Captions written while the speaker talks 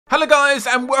Hello guys,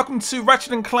 and welcome to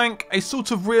Ratchet & Clank, a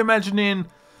sort of reimagining,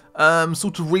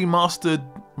 sort of remastered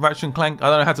Ratchet & Clank. I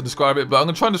don't know how to describe it, but I'm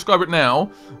going to try and describe it now.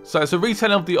 So it's a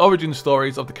retelling of the origin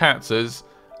stories of the characters,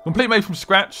 completely made from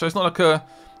scratch, so it's not like a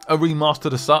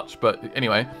remastered as such, but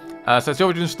anyway. So it's the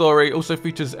origin story, also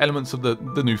features elements of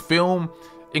the new film,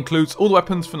 includes all the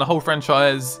weapons from the whole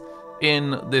franchise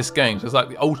in this game. So it's like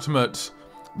the ultimate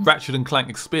Ratchet & Clank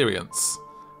experience.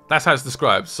 That's how it's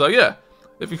described. So yeah.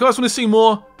 If you guys want to see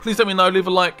more, please let me know, leave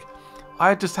a like.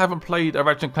 I just haven't played a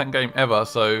Ratchet & Clank game ever,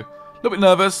 so a little bit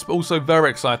nervous, but also very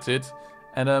excited.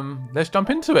 And let's jump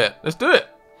into it. Let's do it.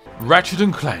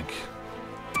 Ratchet & Clank.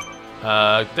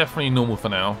 Definitely normal for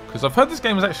now, because I've heard this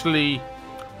game is actually,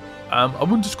 I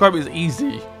wouldn't describe it as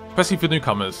easy, especially for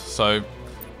newcomers, so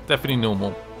definitely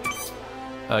normal.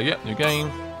 Yeah, new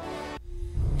game.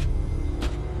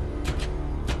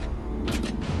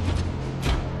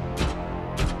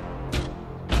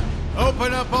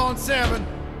 Open up on 7.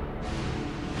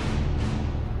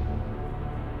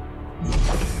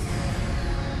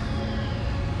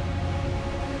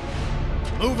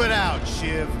 Move it out,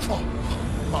 Shiv.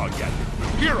 Oh yeah,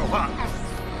 hero, huh?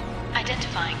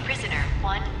 Identifying prisoner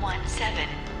 117,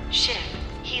 Shiv,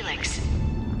 Helix.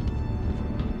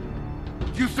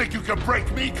 You think you can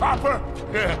break me, copper?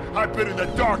 Yeah, I've been in the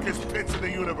darkest pits of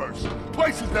the universe.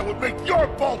 Places that would make your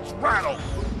bolts rattle.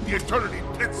 The eternity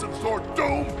pits of Sword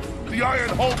Doom, the iron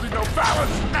holes in no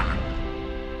balance. Nah.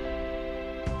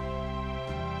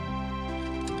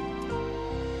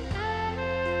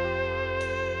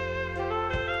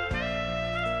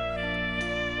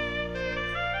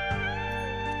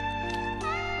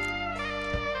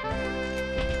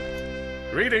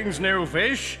 Greetings, new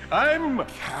fish. I'm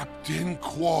Captain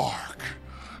Qwark.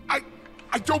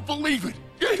 I don't believe it.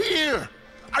 You're here.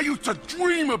 I used to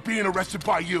dream of being arrested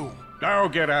by you. Now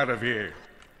get out of here.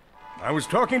 I was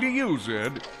talking to you,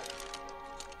 Zed.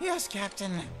 Yes,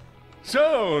 Captain.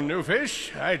 So, new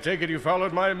fish, I take it you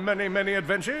followed my many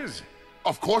adventures?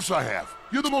 Of course I have.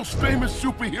 You're the most famous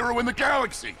superhero in the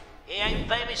galaxy. He ain't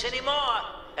famous anymore.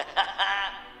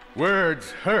 Words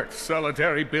hurt,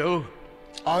 Solitary Bill.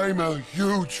 I'm a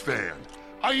huge fan.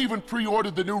 I even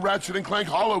pre-ordered the new Ratchet & Clank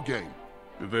Holo game.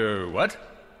 The what?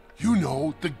 You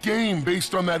know, the game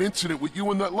based on that incident with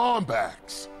you and that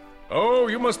Lombax. Oh,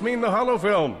 you must mean the holo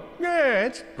film. Yeah,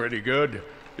 it's pretty good,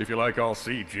 if you like all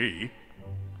CG.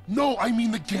 No, I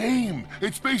mean the game.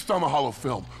 It's based on the holo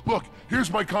film. Look, here's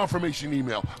my confirmation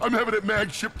email. I'm having it mag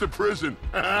shipped to prison.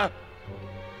 They're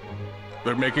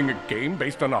making a game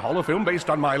based on a holo film based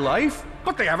on my life?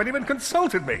 But they haven't even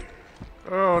consulted me.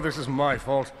 Oh, this is my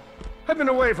fault. I've been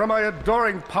away from my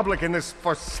adoring public in this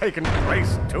forsaken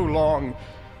place too long.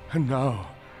 And now,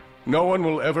 no one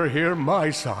will ever hear my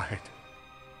side.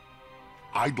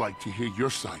 I'd like to hear your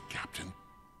side, Captain.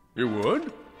 You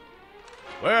would?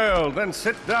 Well, then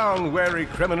sit down, wary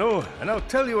criminal, and I'll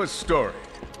tell you a story.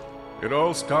 It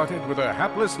all started with a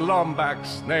hapless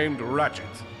Lombax named Ratchet.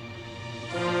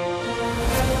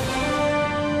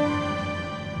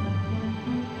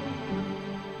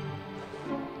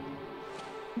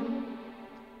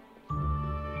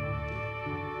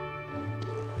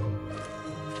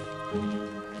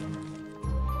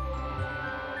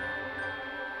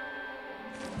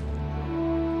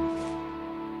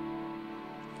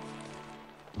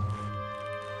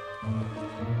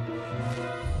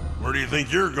 Where do you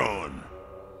think you're going?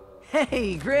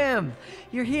 Hey, Grim,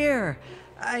 you're here.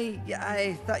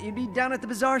 I thought you'd be down at the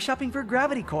bazaar shopping for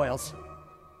gravity coils.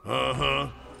 Uh-huh.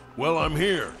 Well, I'm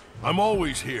here. I'm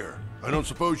always here. I don't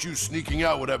suppose you sneaking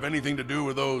out would have anything to do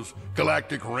with those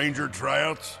Galactic Ranger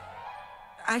tryouts?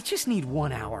 I just need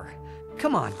 1 hour.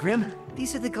 Come on, Grim.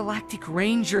 These are the Galactic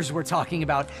Rangers we're talking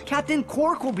about. Captain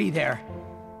Qwark will be there.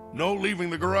 No leaving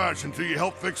the garage until you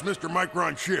help fix Mr.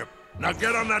 Micron's ship. Now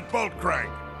get on that bolt crank.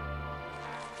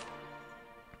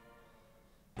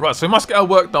 Right, so we must get our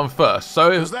work done first. So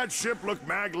Does that ship look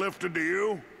mag-lifted to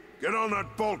you? Get on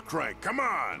that bolt crank, come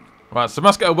on! right, so we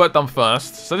must get our work done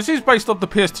first. So this is based off the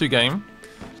PS2 game.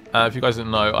 If you guys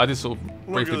didn't know, I did sort of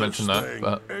briefly mention that,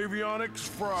 but Avionics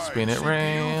fried, spin it CPU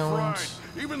round.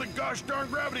 fried, even the gosh darn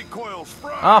gravity coils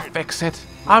fried. I'll fix it.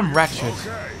 I'm Ratchet,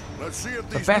 Okay, let's see if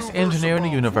the these best new engineer in the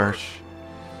versatile universe.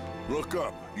 Look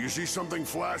up. You see something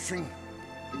flashing?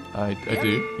 I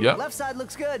do. Yep. Left side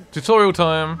looks good. Tutorial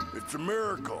time. It's a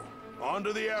miracle.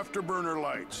 Onto the afterburner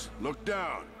lights. Look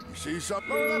down. You see something?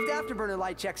 Lower left afterburner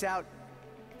light checks out.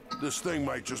 This thing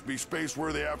might just be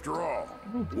space-worthy after all.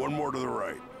 One more to the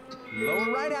right.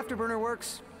 Lower right afterburner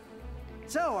works.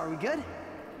 So, are we good?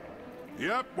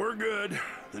 Yep, we're good.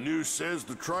 The news says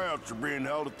the tryouts are being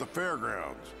held at the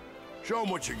fairgrounds. Show them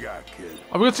what you got, kid.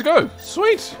 I'm good to go.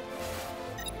 Sweet.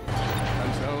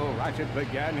 Ratchet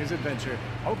began his adventure,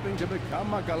 hoping to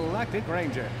become a Galactic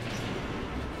Ranger.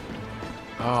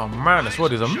 Oh man, this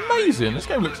world is amazing. This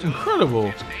game looks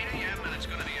incredible.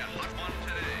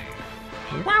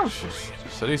 Wow.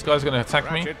 So these guys are going to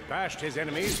attack me. Ratchet bashed his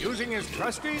enemies using his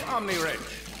trusty Omni Wrench.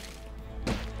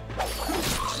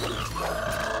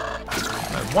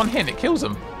 One hit, it kills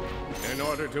them. In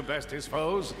order to best his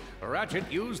foes,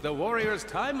 Ratchet used the warrior's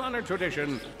time-honored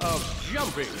tradition of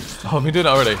jumping. Oh, I've been doing it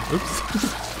already.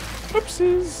 Oops.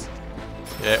 Oopsies.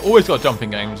 Yeah, always got jumping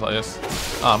games like this.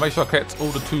 Make sure I collect all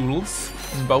the tools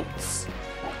and bolts.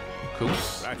 Of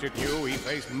course. Ratchet knew he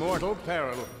faced mortal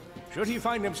peril. Should he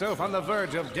find himself on the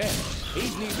verge of death,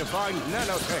 he'd need to find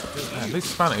nanotech to Man, this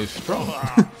spanner is strong.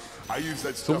 I use that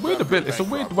It's a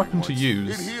weird weapon to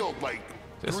use. It healed like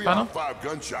Is it a 3 spanner? out of 5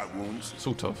 gunshot wounds.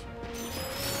 Sort of.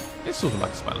 It's sort of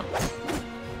like a spanner.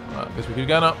 Alright, I guess we keep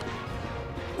going up.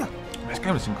 This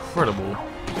game is incredible.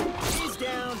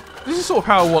 This is sort of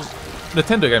how I want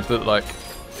Nintendo games to look like.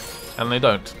 And they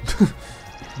don't.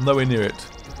 Nowhere near it.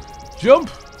 Jump!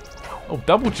 Oh,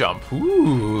 double jump.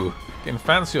 Ooh. Getting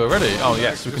fancy already. Oh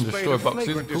yes, we can destroy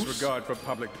boxes, of course. Disregard for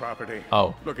public property.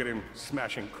 Oh. Look at him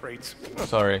smashing crates.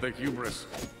 Sorry. The hubris.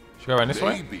 Should we go around this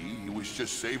way? Maybe he was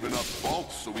just saving up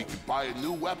bolts so he could buy a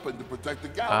new weapon to protect the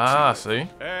galaxy. Ah, see?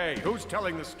 Hey, who's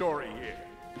telling the story here?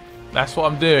 That's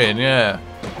what I'm doing, yeah.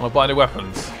 I'm gonna buy new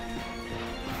weapons.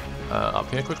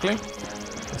 Up here quickly.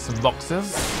 There's some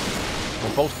boxes.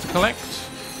 More bolts to collect.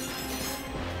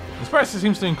 This price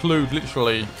seems to include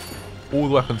literally all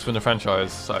the weapons from the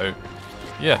franchise, so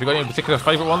yeah, if you've got any particular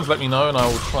favourite ones, let me know and I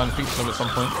will try and feature them at some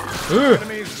point.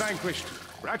 Enemies vanquished.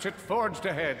 Ratchet forged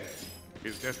ahead.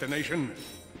 His destination?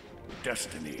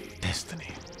 Destiny.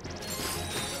 Destiny.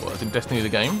 What, is in Destiny the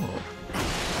game? Or...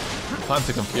 Time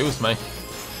to confuse me.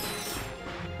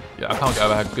 Yeah, I can't get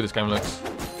over how good this game looks.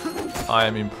 I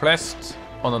am impressed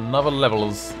on another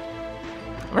levels.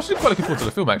 I'm actually quite looking forward to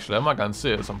the film actually. I might go and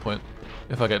see it at some point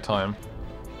if I get time.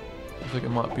 I think it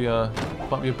might be a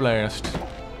blast.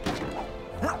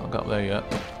 I'll get up there yet.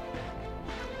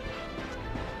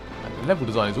 And the level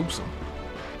design is awesome.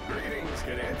 Greetings,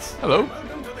 cadets. Hello.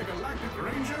 Welcome to the Galactic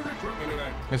Ranger recruitment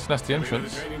event. Guess that's the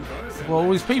entrance. Well,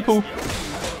 all these people.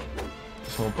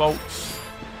 Some more bolts.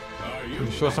 Can you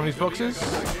destroy some of these boxes?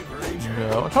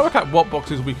 No. I'm trying to work out what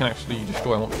boxes we can actually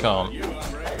destroy and what we can't.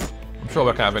 I'm sure I'll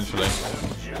work out eventually.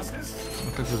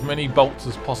 Because as many bolts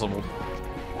as possible.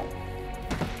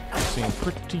 Seem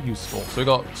pretty useful. So we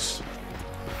got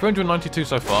 392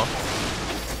 so far,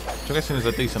 which I'm guessing is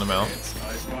a decent amount.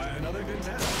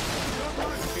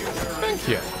 Thank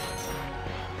you.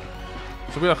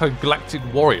 So we're like a galactic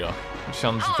warrior, which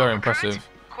sounds very impressive.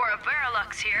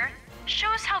 Qwark here. Show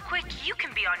us how quick you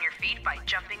can be on your feet by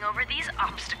jumping over these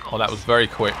obstacles. Oh, that was very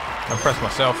quick. I'm impressed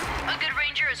myself. A good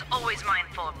ranger is always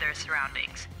mindful of their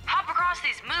surroundings. Hop across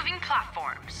these moving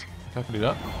platforms. I can do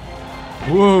that.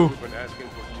 Whoa!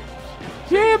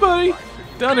 Yeah, buddy!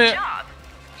 Done Good it! job.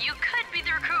 You could be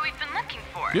the recruit we've been looking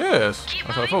for. Yes! Keep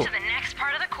That's what I moving thought. to the next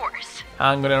part of the course.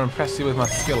 I'm gonna impress you with my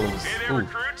skills. Hey there, Ooh.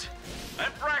 recruit.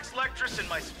 I'm Brax Lectress, and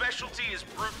my specialty is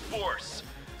brute force.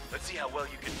 Let's see how well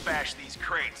you can bash these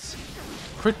crates.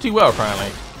 Pretty well,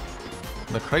 apparently.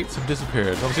 The crates have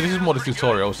disappeared. Obviously, this is more the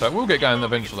tutorial, so we'll get going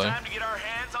eventually. Time to get our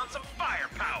hands on some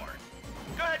firepower.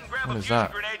 Go ahead and grab What a is fusion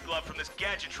that? grenade glove from this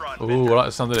Gadgetron Ooh, vendor. I like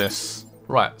the sound of this.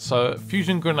 Right, so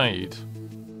fusion grenade.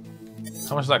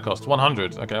 How much does that cost?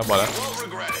 100. Okay, I'll buy that. Won't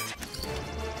regret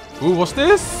it. Ooh, what's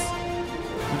this?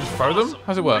 You just throw them?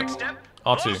 How's it work? Next step,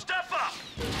 R2. blow stuff up.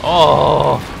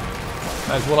 Oh,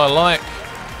 that's what I like.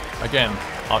 Again,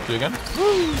 R2 again.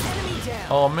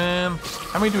 Oh man,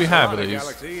 how many do we have of Solana these?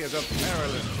 Galaxy is a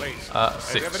perilous place, as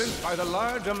 6. evidenced by the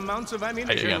large amounts of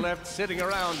ammunition again. left sitting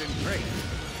around in crates.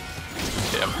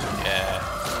 Yeah.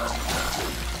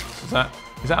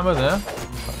 Is that ammo there?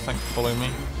 Thanks for following me.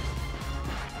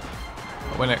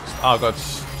 Where next? Oh, I've got to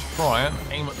try and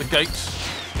aim at the gates.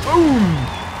 Boom!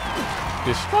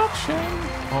 Destruction!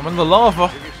 Oh, I'm in the lava.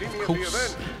 If you've seen Of the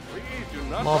course. event, please do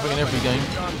not Lava in every game.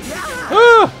 Ah!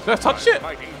 Ah! Did I touch it?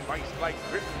 I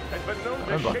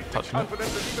remember touching it.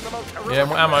 Yeah,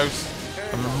 more ammos.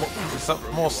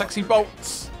 And more sexy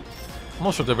bolts. I'm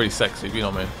not sure if they're really sexy, but you know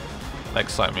what I mean. They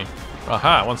excite me.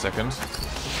 Aha, 1 second.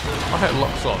 I had it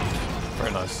locks on.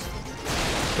 Very nice.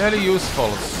 Fairly useful.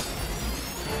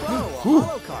 Whoa, a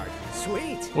holo card.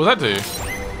 Sweet. What does that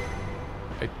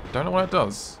do? I don't know what it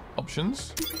does.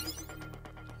 Options?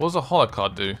 What does a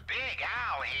holocard do? Big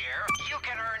Al here. You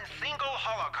can earn single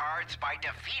holocards by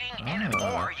defeating enemies,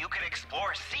 or you can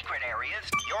explore secret areas.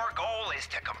 Your goal is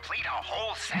to complete a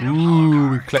whole set of Ooh,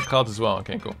 we holocards. collect cards as well.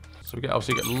 Okay, cool. So we get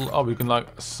obviously get. Oh, we can like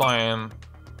assign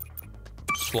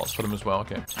slots for them as well.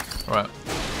 Okay. Alright.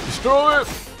 Destroy it!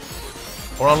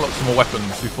 Or unlock some more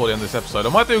weapons before the end of this episode. I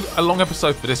might do a long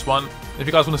episode for this one. If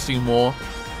you guys want to see more,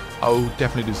 I will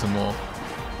definitely do some more.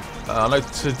 I know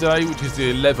today, which is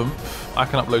the 11th, I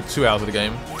can upload 2 hours of the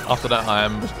game. After that, I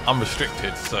am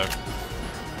unrestricted, so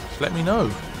just let me know.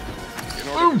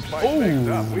 Boom!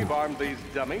 Oh! We've armed these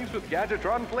dummies with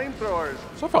Gadgetron flamethrowers.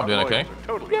 So far I'm doing okay.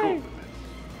 Totally cool.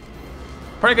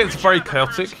 Apparently it's very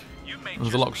chaotic.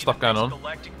 There's a lot of stuff going on.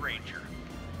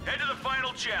 Head to the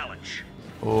final challenge.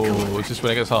 Oh, it's just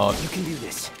when it gets hard. You can do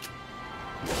this.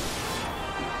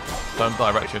 Don't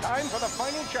die, Ratchet. Time for the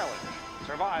final challenge.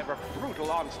 Survive a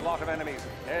brutal onslaught of enemies,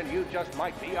 and you just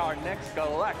might be our next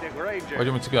Galactic Ranger. Where do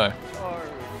you want me to go? Or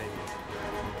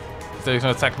maybe. Is they going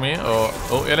to attack me? Or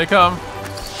oh, here they come!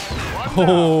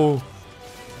 Oh,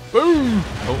 boom!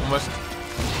 Oh, almost.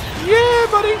 Yeah,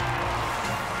 buddy.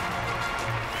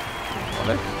 Oh,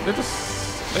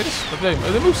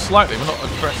 they move slightly, but not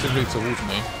aggressively towards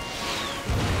me.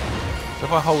 So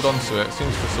if I hold on to it, it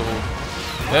seems to sort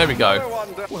of. There we go.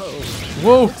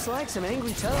 Whoa! Looks like some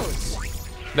angry toads.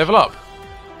 Level up.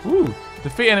 Ooh.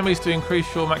 Defeat enemies to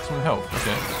increase your maximum health.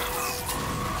 Okay.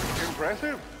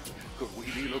 Impressive. Could we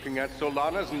be looking at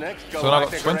Solana's next Galactic So now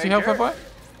I've got 20 health, have I?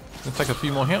 Let's take a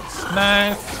few more hits.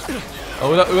 Nice. Oh,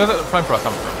 where's that flamethrower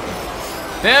come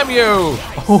from? Damn you!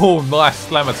 Oh, nice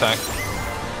slam attack.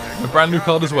 A brand new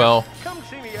card as well. Come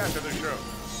see me after the show.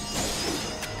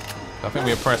 I think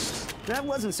we are pressed. That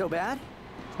wasn't so bad.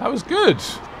 That was good.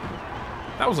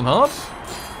 That wasn't hard.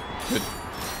 Good.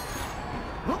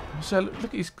 So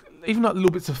look, he's even like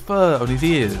little bits of fur on his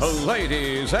ears.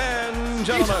 Ladies and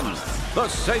gentlemen, the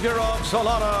savior of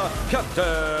Solana,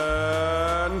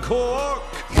 Captain Qwark.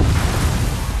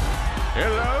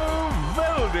 Hello,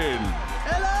 Veldin.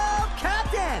 Hello,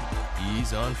 Captain.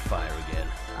 He's on fire again.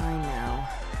 I know.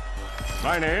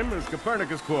 My name is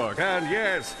Copernicus Qwark, and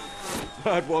yes,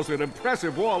 that was an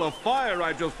impressive wall of fire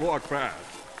I just walked past.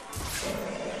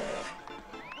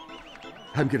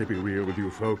 I'm gonna be real with you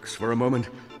folks for a moment.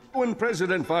 When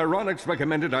President Vironix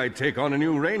recommended I take on a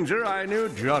new ranger, I knew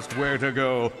just where to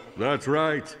go. That's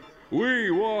right. We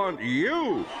want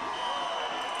you!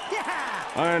 Yeah!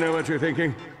 I know what you're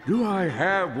thinking. Do I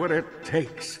have what it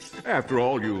takes? After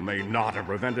all, you may not have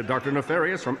prevented Dr.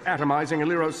 Nefarious from atomizing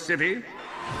Aliros City.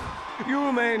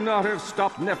 You may not have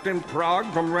stopped Neftin Prague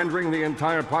from rendering the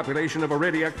entire population of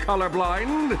Iridia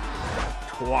colorblind.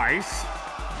 Twice.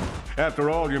 After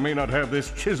all, you may not have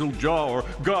this chiseled jaw or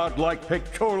godlike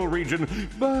pectoral region,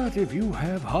 but if you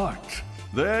have heart,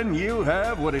 then you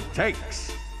have what it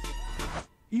takes.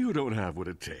 You don't have what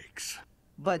it takes.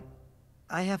 But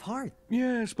I have heart.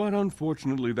 Yes, but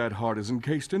unfortunately that heart is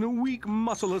encased in a weak,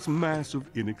 muscleless mass of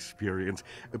inexperience.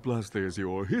 Plus there's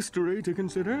your history to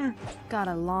consider. Got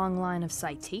a long line of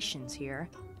citations here.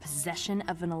 Possession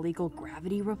of an illegal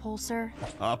gravity repulsor.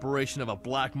 Operation of a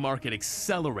black market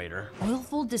accelerator.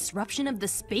 Willful disruption of the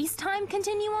space-time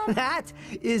continuum. That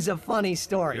is a funny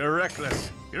story. You're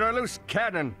reckless, you're a loose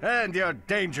cannon, and you're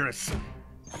dangerous.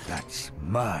 That's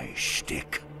my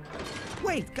shtick.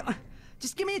 Wait,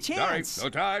 just give me a chance. Sorry, no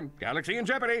time. Galaxy in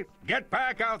jeopardy. Get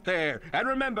back out there. And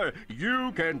remember,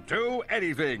 you can do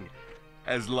anything.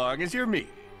 As long as you're me.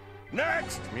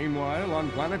 Next! Meanwhile, on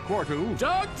planet Quartu...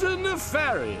 Dr.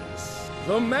 Nefarious,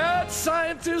 the mad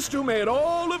scientist who made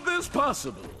all of this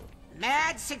possible.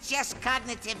 Mad suggests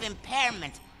cognitive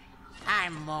impairment.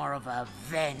 I'm more of a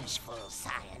vengeful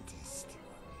scientist.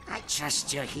 I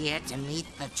trust you're here to meet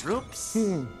the troops.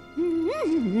 State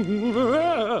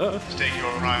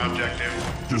your prime objective.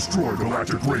 Destroy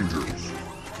Galactic Rangers.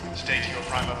 State your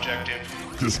prime objective.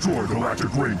 Destroy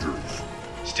Galactic Rangers.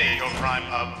 State your prime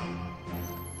hub.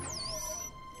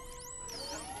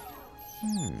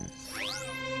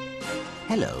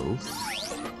 Hello.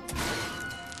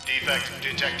 Defect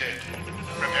detected.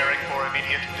 Preparing for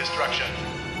immediate destruction.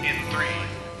 In 3,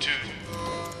 2.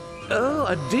 Oh,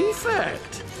 a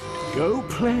defect. Go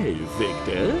play,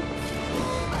 Victor.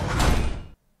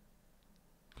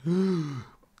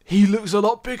 He looks a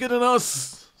lot bigger than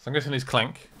us. So I'm guessing he's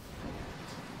Clank.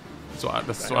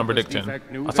 That's what I'm predicting. I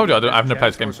told you I've never played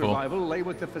this game before. Lay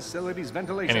with the facility's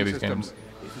ventilation Any of these system. games.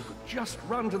 If he could just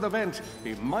run to the vent,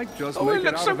 he might just Oh, make he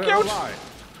it looks out so of there cute.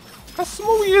 alive. How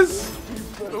small he is.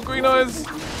 Little green eyes. I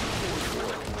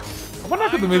wonder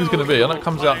how good the movie's going to be. I know it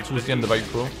comes out towards the end of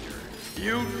April.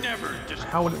 You never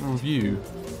How will it review?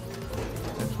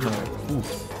 Ooh,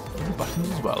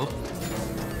 buttons as well.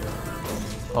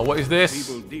 Oh, what is this?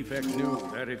 Evil Defect knew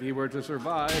that if he were to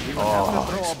survive, he would Oh, have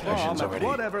to throw a explosions bomb at already.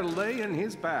 whatever lay in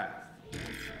his path.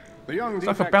 It's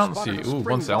like a bouncy. Ooh,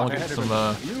 one sec. I want to get some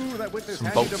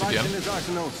bolts again.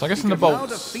 So I'm guessing the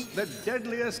bolts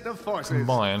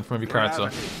combine from every character.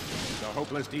 The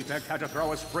hopeless defect had to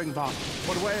throw a spring bomb.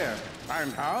 But where?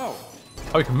 And how?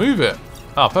 Oh, we can move it.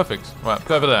 Ah, perfect. Right,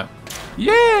 put it over there.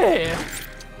 Yeah!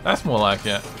 That's more like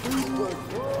it.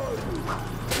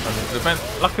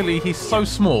 Luckily, he's so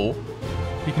small,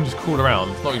 he can just crawl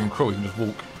around. Not even crawl, he can just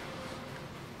walk.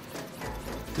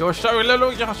 You're so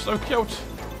little, you're so cute.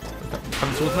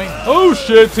 Coming towards me. Oh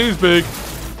shit, he's big.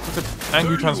 It's an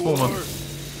angry transformer.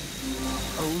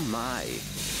 Oh my.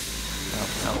 Ow,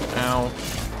 ow, ow.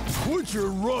 Quit your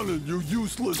running, you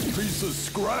useless piece of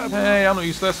scrap. Hey, I'm not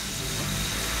useless.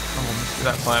 Oh, missed it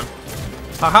that time.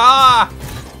 Haha!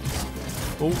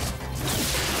 Oh.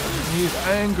 He's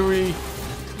angry.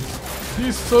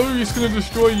 He's gonna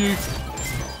destroy you.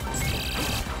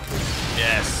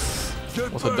 Yes.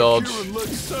 What a dodge.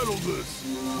 Let's settle this.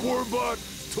 Warbot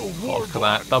to Warbot. Look at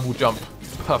that. Double jump.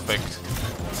 Perfect.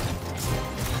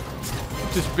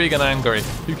 Just big and angry.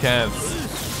 Who cares?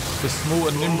 Just small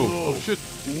and nimble. Oh shit.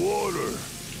 Water.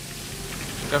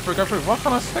 Go for it, go for it. Why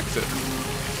can't I select it?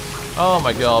 Oh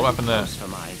my god, what happened there? For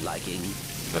my liking.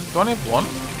 Do I only have one?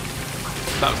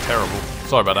 That was terrible.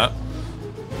 Sorry about that.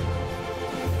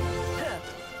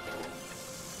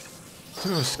 So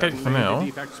we're going to escape for now.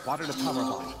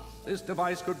 This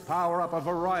device could power up a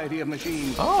variety of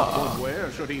machines. Ah. But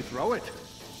where should he throw it?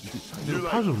 You're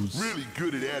like really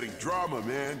good at adding drama,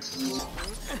 man.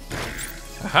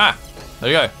 Aha! There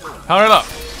you go. Power it up.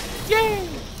 Yay!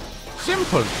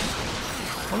 Simple.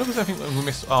 I wonder if there's anything we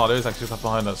missed. Oh, there is actually stuff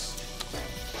behind us.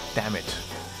 Damn it.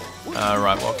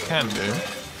 Right, what I can do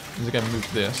is again move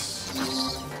this.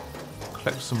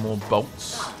 Collect some more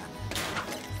bolts.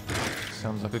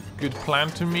 Sounds like a good plan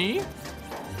to me.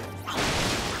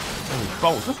 Oh,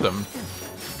 bolts, look at them.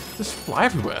 Just fly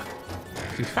everywhere.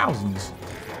 See thousands.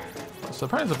 So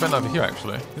apparently there's a vent over here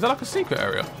actually. Is that like a secret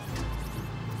area?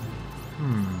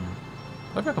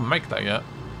 I don't think I can make that yet.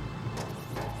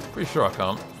 Pretty sure I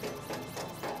can't.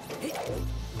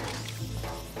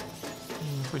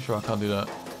 Pretty sure I can't do that.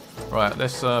 Right,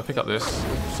 let's pick up this.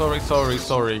 Sorry.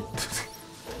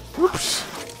 Whoops.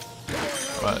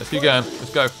 Right, let's keep going.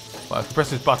 Let's go. Right, I can press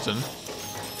this button.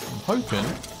 I'm hoping.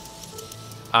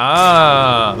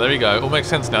 Ah, there we go. All makes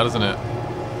sense now, doesn't it?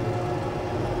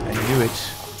 I knew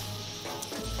it.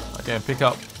 Again, pick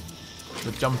up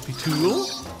the jumpy tool.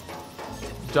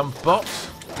 Jump bot.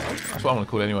 That's what I'm going to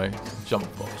call it anyway. Jump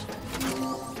bot.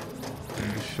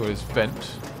 And destroy this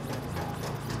vent.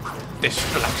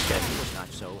 Destruction. Not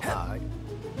so hard.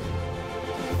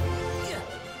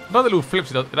 Another little flips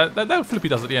he does. That little flip he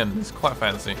does at the end. It's quite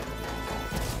fancy.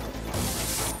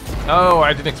 Oh,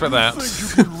 I didn't expect that. You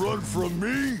think you can run from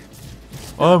me?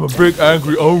 I'm a big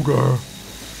angry ogre.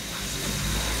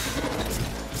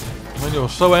 When you're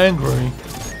so angry.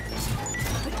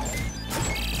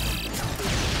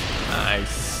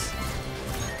 Nice.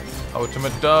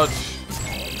 Ultimate dodge.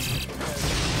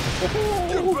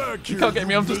 Oh, you can't get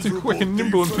me, I'm just too quick and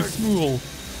nimble and too small.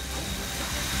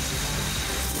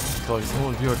 Dodge all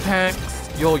of your attacks.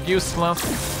 You're useless.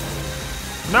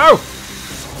 No!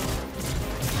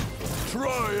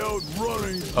 Try out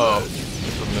running. Oh,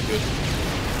 this doesn't look good.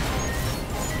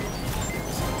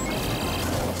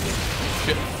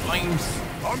 Shit, flames.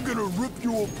 I'm gonna rip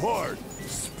you apart.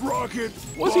 Sprocket.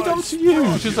 What's he done to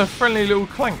you? Just a friendly little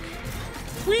clank.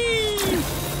 Whee!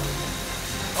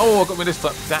 Oh, I got me this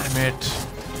time. Damn it.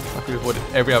 I could avoid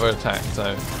every other attack,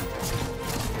 so.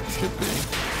 Should be.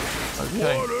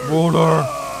 Okay. Water!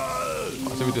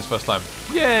 I'll do this first time.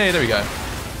 Yay, there we go.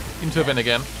 Into a vent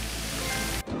again.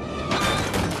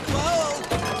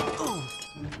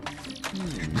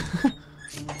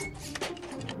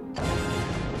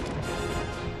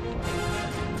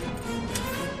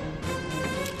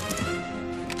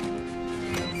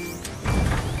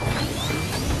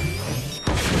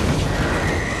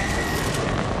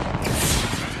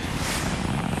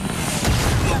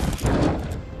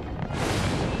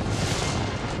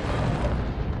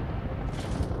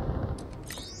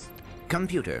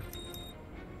 Computer.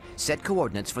 Set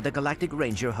coordinates for the Galactic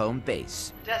Ranger home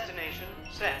base. Destination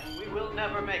set. We will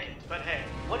never make it, but hey,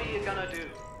 what are you gonna do?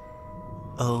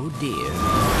 Oh dear.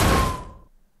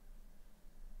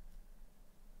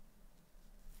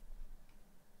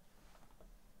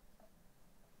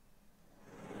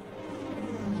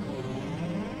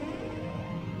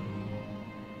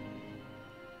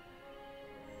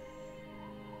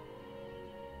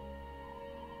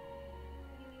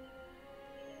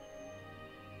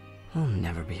 I'll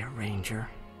never be a ranger.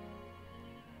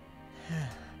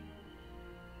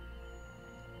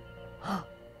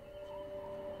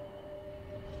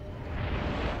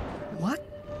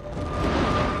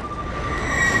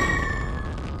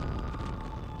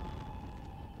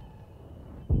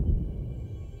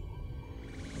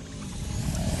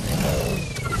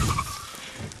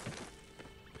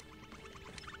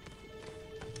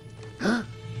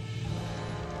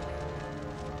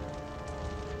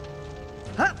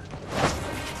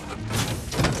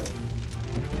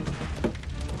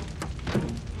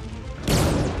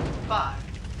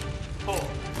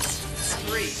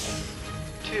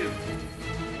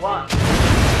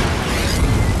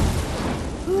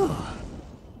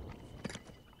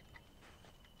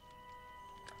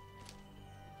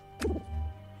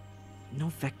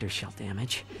 vector shell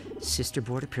damage. Sister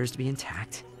board appears to be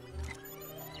intact.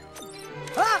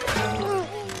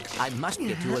 I must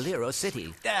get to Aliro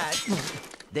City.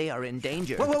 They are in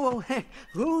danger. Whoa, whoa, whoa. Hey,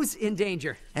 who's in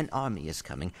danger? An army is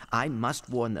coming. I must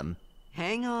warn them.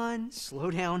 Hang on.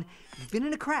 Slow down. You've been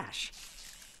in a crash.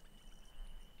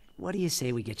 What do you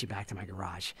say we get you back to my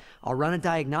garage? I'll run a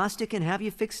diagnostic and have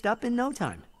you fixed up in no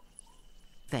time.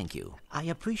 Thank you. I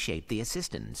appreciate the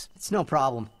assistance. It's no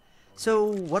problem. So,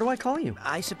 what do I call you?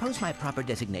 I suppose my proper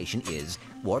designation is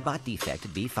Warbot Defect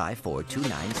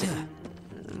B54296.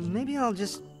 Maybe I'll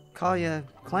just call you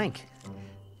Clank.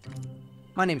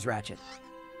 My name's Ratchet.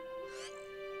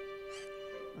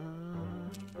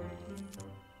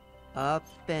 Up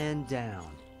and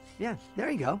down. Yeah, there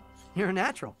you go. You're a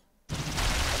natural.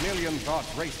 A million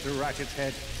thoughts raced through Ratchet's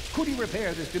head. Could he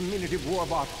repair this diminutive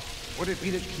warbot? Would it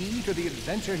be the key to the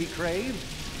adventure he craved?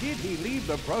 Did he leave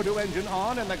the proto-engine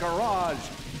on in the garage?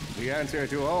 The answer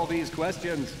to all these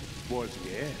questions was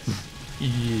yes.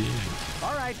 Yeah.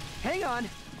 All right, hang on.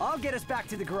 I'll get us back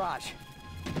to the garage.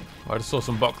 I just saw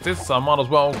some boxes, so I might as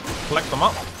well collect them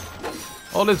up.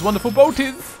 All these wonderful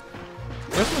boaties.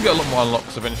 We're going to get a lot more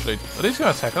unlocks eventually. Are these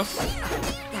going to attack us?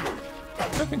 I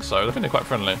don't think so. I think they're quite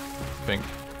friendly. I think.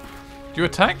 Do you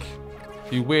attack?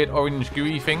 You weird orange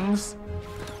gooey things?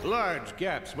 Large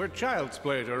gaps were child's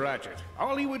play to Ratchet.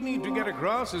 All he would need to get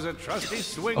across is a trusty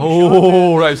swing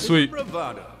Oh, shot that's sweet.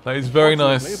 Bravado. That is very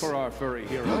nice. For our furry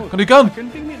hero, And a gun. A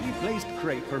conveniently placed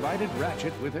crate provided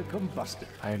Ratchet with a combustor.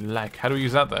 I like. How do we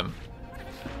use that then?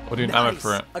 Or do you need ammo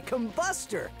for it? A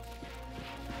combustor.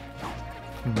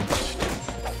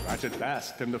 Ratchet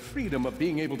basked in the freedom of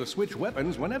being able to switch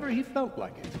weapons whenever he felt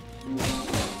like it.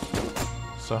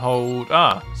 So hold.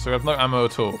 Ah, so we have no ammo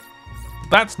at all.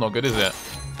 That's not good, is it?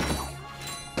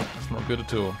 That's not good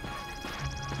at all.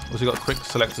 Also got quick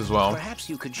select as well. Perhaps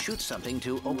you could shoot something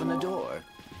to open the door.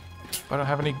 I don't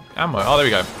have any ammo. Oh, there we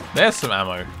go. There's some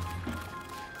ammo.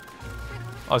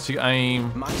 Oh, so you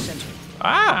aim. My sensor.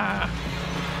 Ah!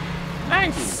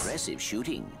 Nice! Impressive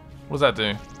shooting. What does that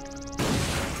do?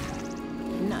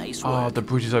 Nice Oh, work. the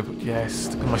bridge is open. Yes,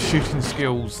 look at my shooting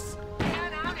skills.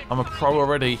 I'm a pro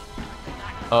already.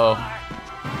 Oh.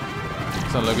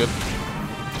 Doesn't look good.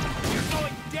 You're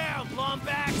going down,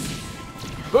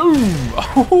 Lombax!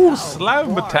 Boom! Oh,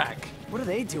 slam attack. What are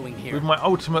they doing here? With my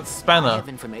ultimate I spanner. have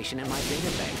information in my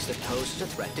databanks that poses a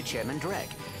threat to Chairman Drek.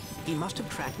 He must have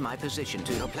tracked my position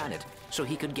to your planet, so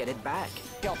he could get it back.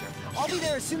 Shelter. I'll be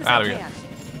there as soon as Out I of can.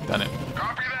 here. Done it.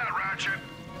 Copy that, Ratchet.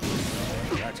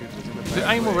 Ratchet was in a Does it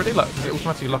aim already? Like, does it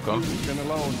automatically lock on? And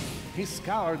alone, he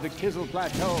scoured the Kizzle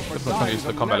Plateau for I'm trying to use signs the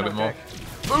of combat a bit more.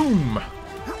 nanotech. Boom!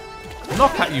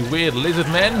 Knock at you weird lizard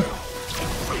men!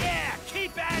 Yeah,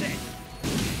 keep at it!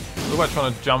 What about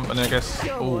trying to jump and then I guess...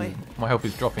 Oh, my health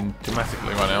is dropping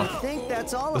dramatically right I now. think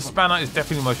that's all The of them. spanner is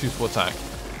definitely the most useful attack.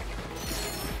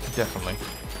 Definitely.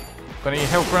 Got any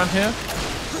health around here?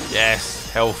 Yes,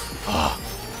 health. Ah,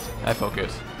 that felt good.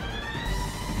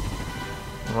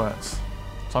 Right.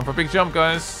 Time for a big jump,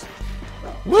 guys.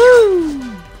 Woo!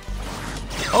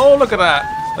 Oh, look at that.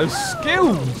 Those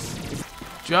skills.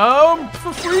 Jump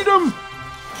for freedom.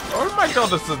 Oh my god,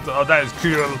 that is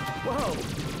cool. Whoa,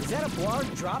 is that a Qwark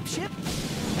dropship?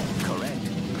 Correct.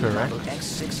 Correct. Model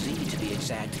X6Z to be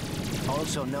exact.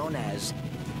 Also known as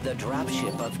the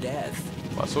dropship of death.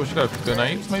 Right, so we should go for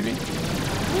grenades, maybe?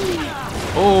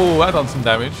 Oh, that done some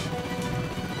damage.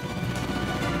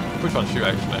 Which one shoot,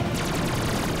 actually?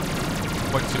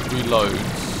 Wait till it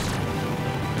reloads.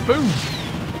 Boom!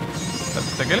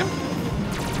 Did I get him? I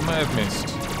may have missed.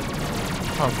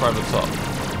 Try and throw the top.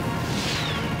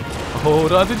 Oh,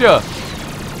 did ya?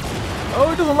 Oh,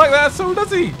 he doesn't like that, so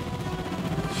does he?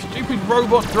 Stupid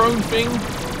robot drone thing.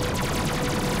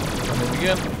 And then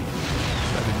again.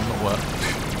 That did not work.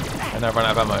 And I ran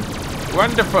out of ammo.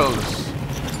 Wonderful!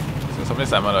 Since I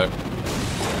missed ammo though.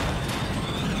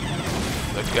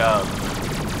 The gun.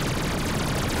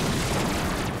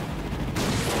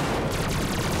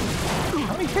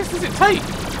 How many hits does it take?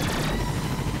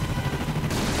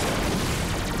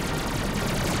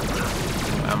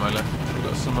 Some ammo left. We've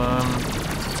got some fine.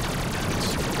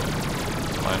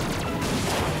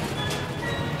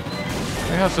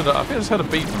 I think I just heard a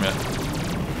beat from it.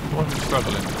 I wasn't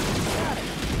struggling.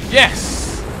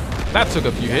 Yes! That took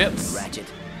a few hits. Ratchet.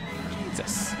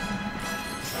 Jesus.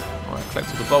 Alright, collect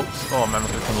all the bolts. Oh man, we're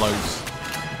collecting loads.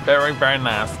 Very, very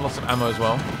nice. Lots of ammo as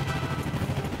well.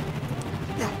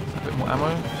 A bit more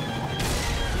ammo.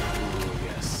 Ooh,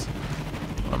 yes.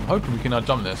 I'm hoping we can now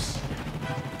jump this.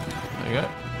 There you go.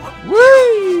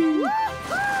 Woo!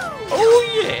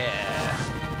 Oh yeah!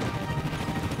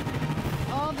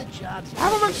 All the job How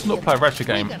have I managed to not play a Ratchet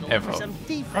game ever?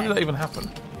 How did that even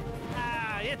happen?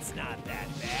 It's not that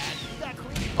bad.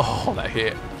 Oh, that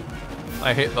hit.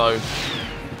 That hit though.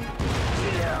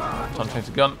 Time to change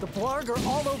the gun. The Qwark are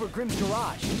all over Grimm's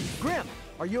garage. Grimm,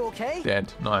 are you okay?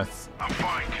 Dead. Nice. I'm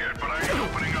fine, kid, but I ain't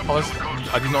opening up Oh,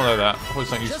 I did not know that. I thought it was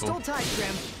something Just useful. hold tight,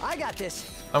 Grimm. I got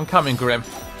this. I'm coming, Grim.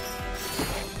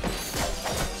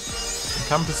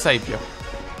 Come to save you.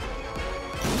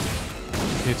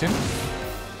 Hit him?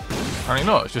 Apparently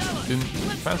not. It's just didn't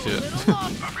fancy it.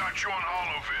 I've got you on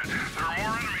holovid. There are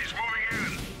more enemies moving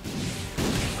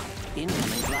in.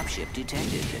 Incoming dropship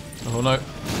detected. Oh no.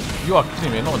 You are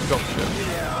kidding me, not a dropship.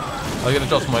 Are you gonna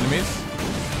drop some enemies?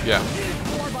 Yeah.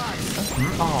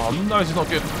 Oh no, this is not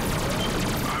good.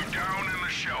 I'm down in the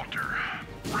shelter.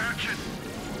 Ratchet,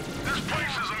 this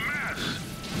place is a mess.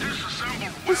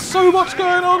 Disassembled There's so much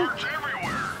going on. parts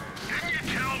everywhere. Didn't you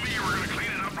tell me you were gonna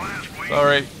clean it up last week?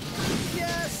 Sorry.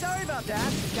 Yeah, sorry about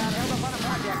that. Got held up on a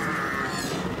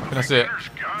project. Can I see it?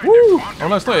 Woo! Oh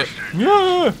no, it's not it.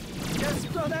 Yeah! Just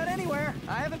throw that anywhere.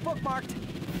 I haven't bookmarked.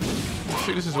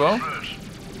 Shoot this as well.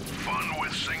 Fun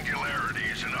with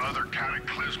singularities and other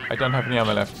cataclysmic. I don't have any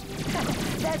ammo left.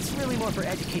 That's really more for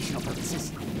educational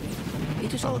purposes.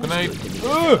 It is Oh, always grenade. good to be a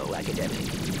Ugh. fellow academic.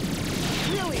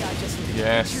 Really, I just look at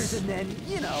Yes. pictures and then,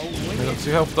 you know, wing I got it.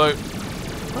 2 health though.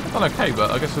 I've done okay,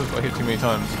 but I guess I've got hit too many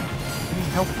times. Any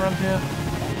health around here?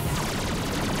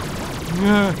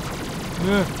 Yeah.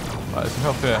 Yeah. Right, there's some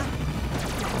health here.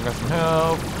 I've got some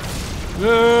health.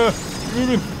 Yeah.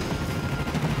 Moving.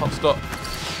 Can't stop.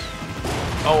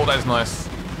 Oh, that's nice.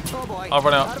 Oh boy. I've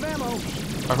run out. Out of ammo.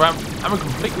 I've ran ammo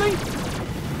completely?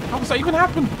 How does that even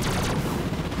happen?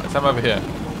 Let's have over here.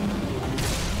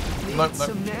 Need Nope,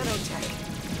 some nope. nanotech.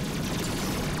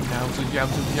 Yowzers,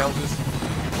 yowzers, yowzers.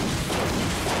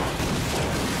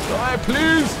 Die,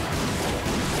 please!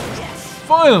 Yes.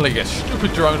 Finally, you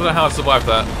stupid drone. I don't know how I survived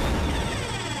that.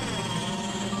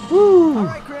 Woo! All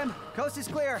right, Grim. Coast is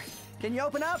clear. Can you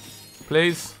open up?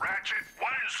 Please. Ratchet,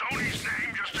 what in Sony's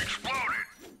name just exploded?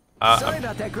 Sorry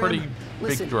about that, Grim. Pretty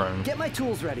Listen, big drone. get my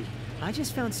tools ready. I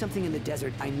just found something in the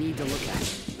desert I need to look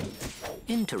at.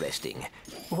 Interesting.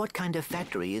 What kind of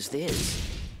factory is this?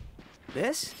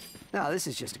 This? No, this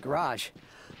is just a garage.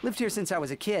 Lived here since I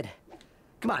was a kid.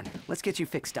 Come on, let's get you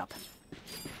fixed up.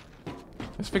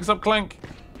 Let's fix up Clank.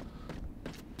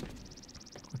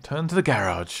 Return to the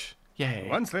garage. Yay.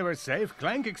 Once they were safe,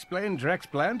 Clank explained Drek's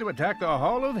plan to attack the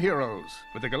Hall of Heroes.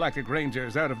 With the Galactic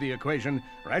Rangers out of the equation,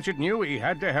 Ratchet knew he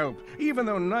had to help, even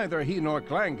though neither he nor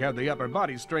Clank had the upper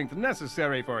body strength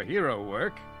necessary for hero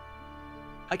work.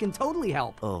 I can totally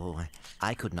help. Oh,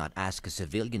 I could not ask a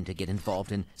civilian to get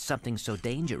involved in something so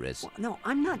dangerous. No,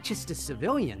 I'm not just a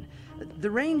civilian. The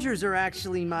Rangers are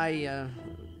actually my,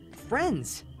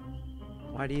 friends.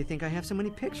 Why do you think I have so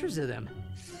many pictures of them?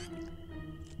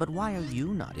 But why are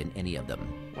you not in any of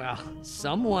them? Well,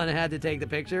 someone had to take the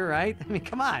picture, right? I mean,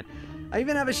 come on. I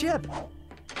even have a ship.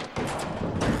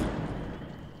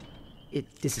 It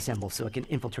disassembles so it can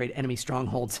infiltrate enemy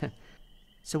strongholds.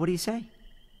 So what do you say?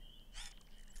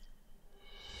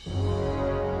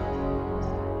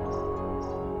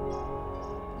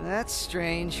 That's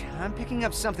strange. I'm picking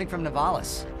up something from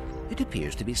Nivalis. It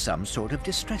appears to be some sort of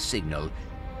distress signal,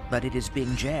 but it is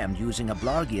being jammed using a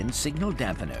Blargian signal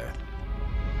dampener.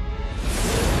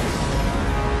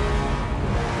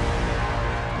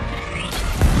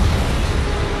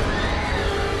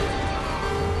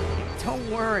 Don't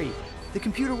worry. The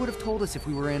computer would have told us if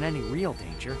we were in any real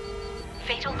danger.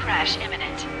 Fatal crash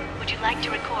imminent. Would you like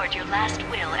to record your last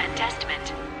will and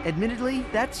testament? Admittedly,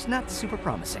 that's not super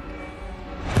promising.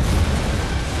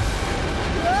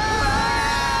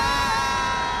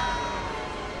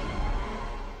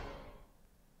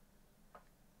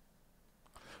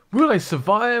 Will they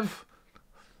survive?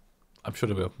 I'm sure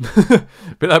they will.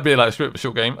 But that'd be like a straight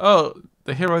short game. Oh,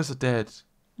 the heroes are dead.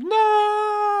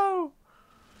 No!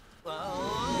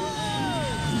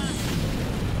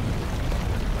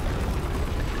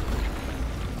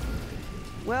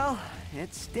 Well,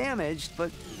 it's damaged,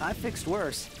 but I fixed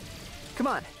worse. Come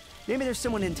on, maybe there's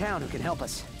someone in town who can help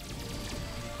us.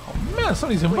 Oh man,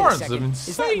 some of these Wait a environments are second,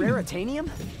 insane. is that raritanium?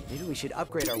 Maybe we should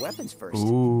upgrade our weapons first.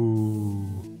 Ooh.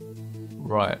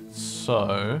 Right,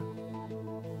 so...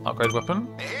 Upgrade weapon.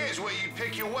 Here's where you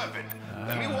pick your weapon.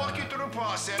 Let me walk you through the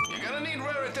process. You're gonna need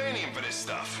raritanium for this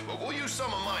stuff, but we'll use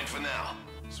some of mine for now.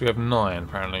 So we have 9,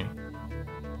 apparently.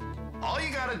 All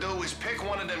you gotta do is pick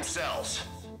one of them cells.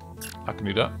 I can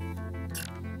do that.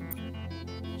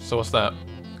 So what's that?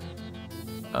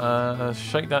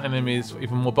 Shake down enemies for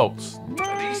even more bolts.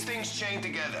 These things chain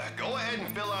together. Go ahead and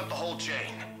fill out the whole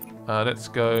chain. Let's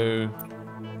go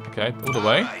Okay, all the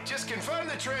way. Just confirm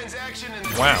the transaction and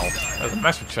Wow, that's a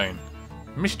massive chain.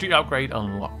 Mystery upgrade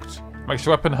unlocked. Makes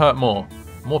your weapon hurt more.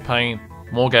 More pain,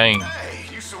 more gain. Hey,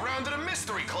 you surrounded a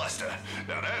mystery cluster.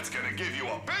 Now that's gonna give you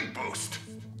a big boost.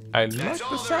 I like That's the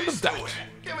all sound there of is that. to it.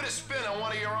 Give it a spin on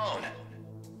one of your own.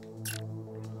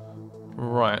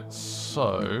 Right,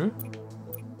 so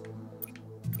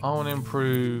I want to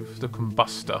improve the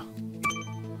combustor.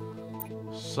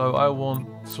 So I want,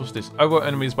 what's this? Overwhelm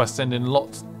enemies by sending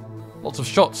lots of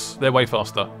shots. They're way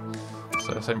faster.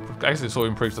 So I guess it sort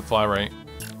of improves the fire rate.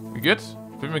 We good?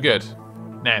 I think we're good.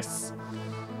 Nice.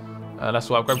 That's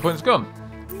why upgrade point's gone.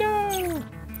 No.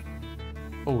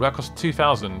 Oh, that costs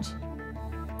 2,000.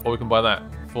 Or we can buy that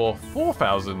for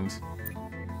 4,000.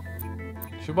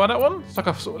 Should we buy that one? It's like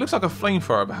it looks like a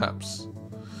flamethrower, perhaps.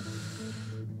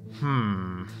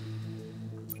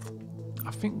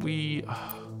 I think we.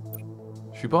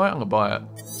 Should we buy it? I'm gonna buy it.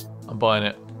 I'm buying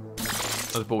it. I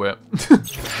just bought it.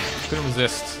 Couldn't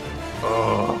resist.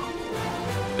 Oh,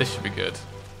 this should be good.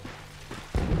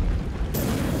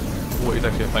 What is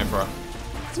actually a flamethrower?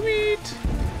 Sweet.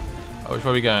 Oh, which way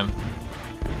are we going?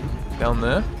 Down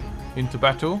there. Into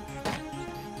battle.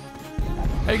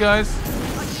 Hey guys.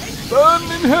 Burn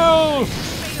in hell!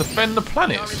 Defend the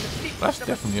planet. That's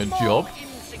definitely a job. I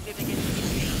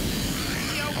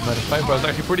mean, the flamethrower is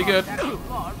actually pretty good.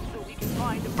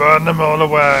 Burn them all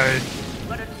away.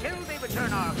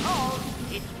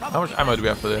 How much ammo do we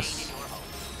have for this?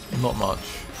 Not much.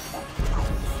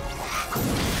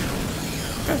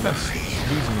 Okay, that's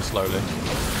reasonably slowly.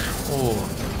 Oh,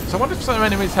 so I wonder if some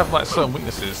enemies have like certain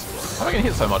weaknesses. How am I getting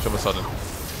hit so much all of a sudden?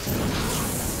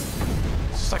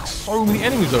 It's like so many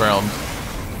enemies around.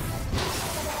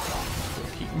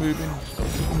 Keep moving.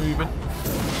 Keep moving.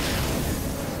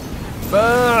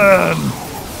 Burn!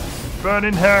 Burn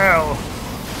in hell!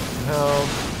 Hell.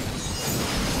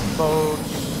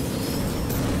 Boats.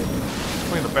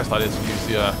 Probably the best idea to use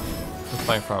the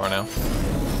flamethrower now.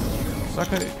 So I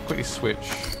can quickly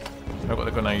switch. I've got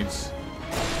the grenades.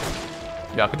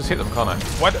 Yeah, I can just hit them, can't I?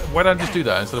 Why don't I just do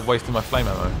that instead of wasting my flame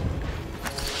ammo?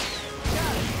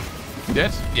 You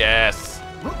dead? Yes!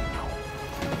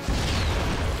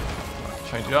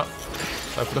 Change it up.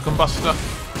 Go for the combustor.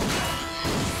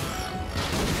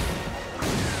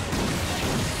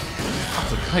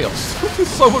 Utter chaos. There's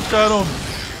so much going on.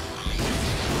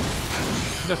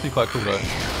 It's definitely quite cool though.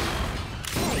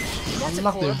 I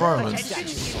love the environment. It's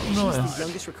so nice. The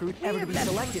youngest recruit ever to be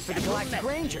selected for the Galactic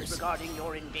Rangers. Regarding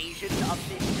your invasion of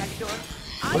this sector,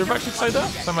 What did Ratchet say there?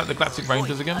 Something like the Galactic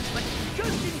Rangers again? Oh,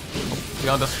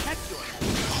 behind us.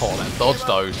 Oh, that dodge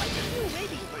though.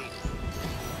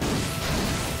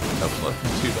 That was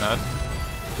nothing too bad.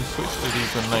 Just switch to the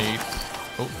grenade.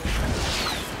 Oh.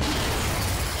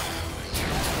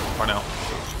 Run out.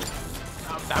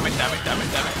 Oh, damn it, damn it, damn it,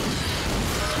 damn it.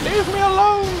 Leave me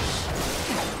alone!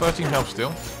 13 health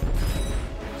still.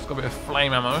 Just got a bit of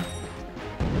flame ammo.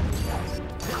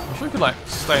 I'm sure we could like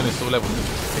stay in this sort of level and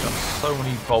just pick up so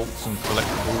many bolts and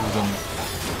collectibles and...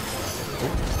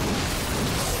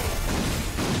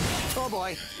 Oh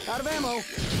boy, out of ammo.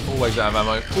 Always out of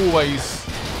ammo. Always.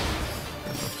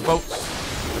 The bolts.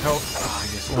 The health. Ah,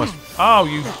 yes, almost. Oh,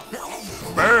 you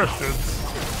bastards.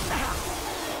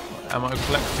 Ammo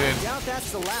collected. Doubt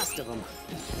that's the last of them.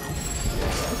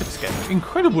 Look at this game.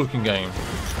 Incredible looking game.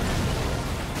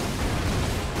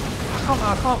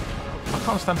 I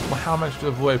can't stand how I managed to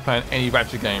avoid playing any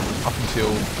Ratchet game up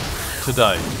until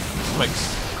today. This makes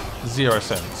zero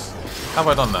sense. How have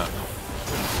I done that?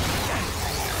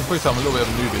 I'm pretty sure I'm a little bit of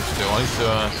a noobish still. I need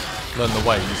to learn the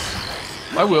ways.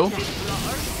 I will.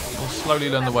 I'll slowly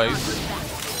learn the ways.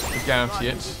 I guarantee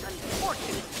it.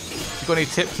 If you've got any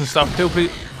tips and stuff, feel free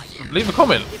leave a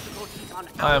comment.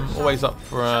 I am always up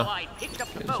for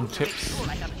getting some tips.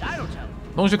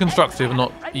 As long as you're constructive and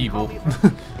not evil.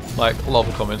 Like a lot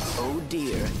of the comments. Oh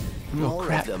dear. Oh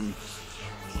crap. Them.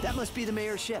 That must be the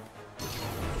mayor's ship.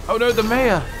 Oh no, the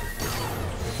mayor!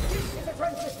 This is a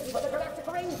transmission for the Galactic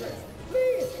Rangers.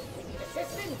 Please, need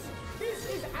assistance. This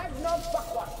is Agnog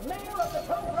Buckwash, mayor of the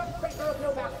Qwark crater of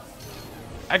No Balance.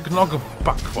 Agnog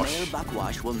Buckwash. Mayor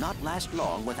Buckwash will not last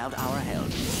long without our help.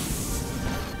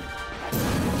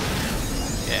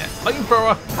 Yeah,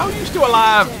 flamethrower! How are you still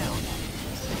alive?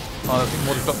 Oh, I think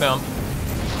more just dropped down.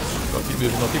 Gotta keep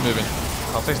moving, I'll keep moving.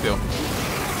 I'll stay still.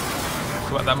 It's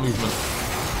about that movement.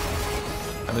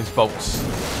 And these bolts.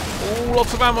 Oh,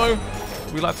 lots of ammo!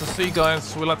 We like to see,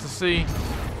 guys. We like to see.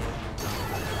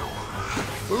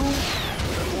 Ooh!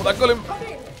 Oh, that got him!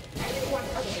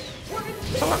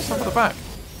 So that's stuff at the back.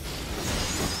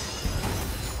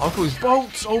 I've got his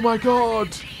bolts! Oh my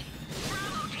god!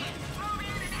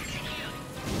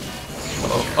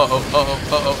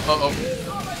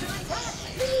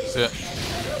 See it.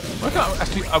 I can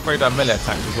actually upgrade our melee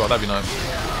attacks as well, that'd be nice.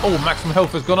 Oh, maximum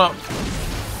health has gone up.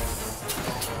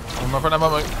 Oh, not for that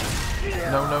moment.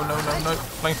 No.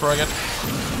 Flamethrower again.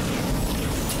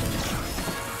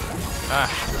 Ah.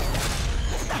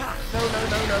 No.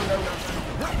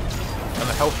 And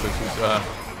the health boost is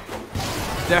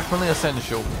definitely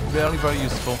essential. Very, very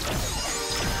useful.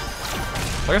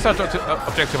 I guess our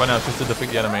objective right now is just to defeat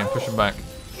the enemy and push him back.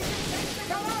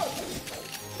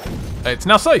 It's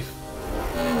now safe.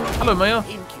 Hello, Maya.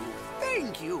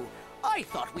 Thank you. I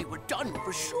thought we were done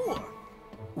for sure.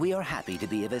 We are happy to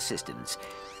be of assistance.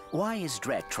 Why is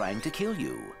Drek trying to kill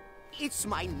you? It's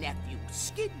my nephew,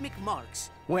 Skid McMarks.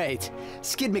 Wait,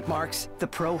 Skid McMarks, the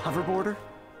pro hoverboarder?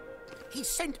 He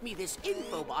sent me this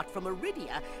infobot from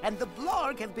Iridia, and the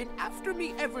Blarg have been after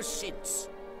me ever since.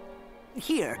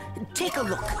 Here, take a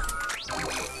look.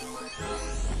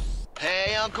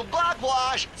 Hey, Uncle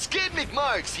Blockwash! Skid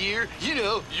McMarks here. You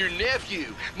know, your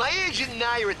nephew. My agent and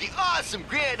I are at the awesome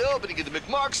grand opening of the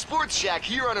McMarks Sports Shack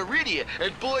here on Iridia,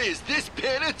 and boy, is this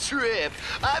been a trip.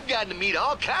 I've gotten to meet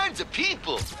all kinds of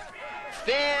people.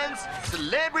 Fans,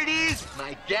 celebrities,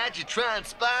 my Gadgetron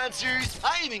sponsors.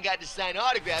 I even got to sign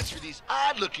autographs for these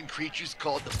odd-looking creatures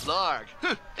called the Blarg.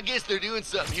 I guess they're doing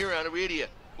something here on Iridia.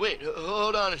 Wait,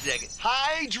 hold on a second.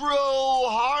 Hydro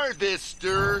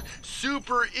Harvester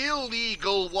Super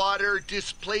Illegal Water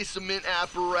Displacement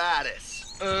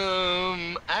Apparatus.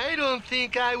 I don't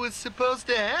think I was supposed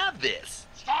to have this.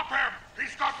 Stop him!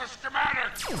 He's got the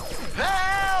schematics!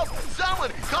 Help!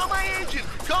 Someone! Call my agent!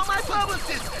 Call my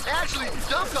publicist! Actually,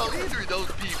 don't call either of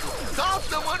those people. Call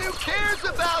someone who cares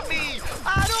about me!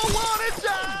 I don't want to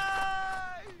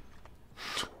die!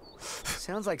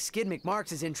 Sounds like Skid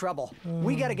McMarks is in trouble.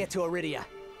 We gotta get to Iridia.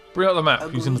 Bring out the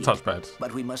map using the touchpad.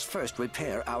 But we must first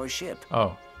repair our ship.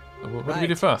 Oh. What do we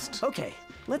do first? Okay,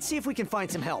 let's see if we can find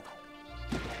some help.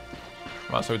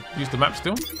 Right, so use the map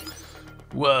still.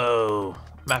 Whoa.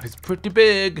 Map is pretty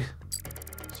big.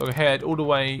 So we head all the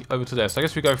way over to there. So I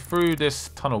guess we go through this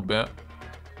tunnel bit.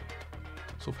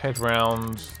 Sort of head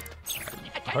round.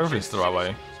 Hopefully it's the right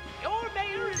way. Your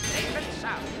mayor is safe and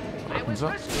sound. I was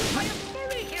rescued by a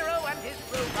furry hero and his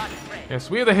robot friend. Yes,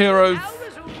 we are the heroes. Now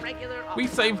resume regular We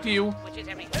saved you. which is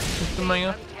every Mr.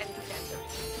 Mayor. from 10 to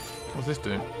 10:30. What's this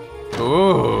do?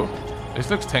 Ooh. This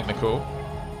looks technical.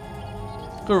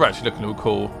 We're actually looking all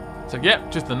cool. So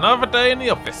yep, just another day in the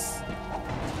office.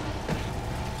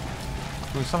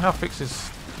 Can we somehow fix this?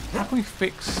 How can we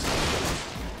fix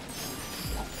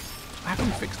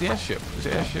the airship? Is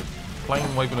it airship? Plane,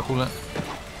 what are you gonna call it?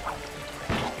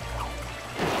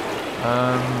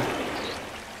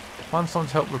 Find someone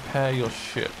to help repair your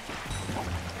ship.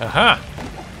 Aha!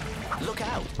 Look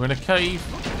out! We're in a cave.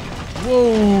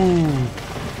 Whoa!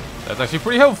 That's actually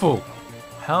pretty helpful.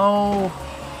 How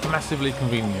massively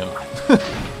convenient.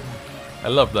 I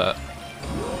love that.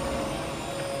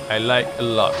 I like a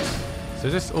lot. So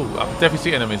is this? Oh, I can definitely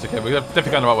see enemies. Okay, we're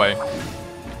definitely going the right way.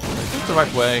 It's the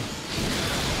right way.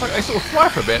 Like I sort of fly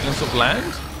for a bit and then sort of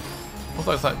land.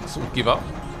 Also, it's like sort of give up.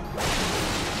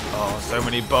 Oh, so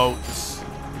many bolts.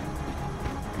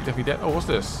 Definitely dead. Oh, what's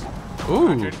this?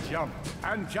 Ooh. Jump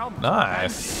and jump.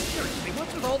 Nice. Seriously,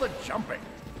 what's with all the jumping?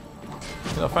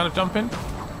 Is that a fan of jumping?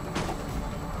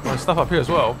 Oh, there's stuff up here as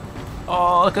well.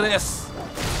 Oh, look at this.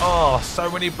 Oh, so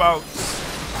many boats.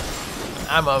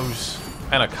 And ammos.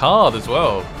 And a card as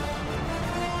well.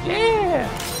 Yeah.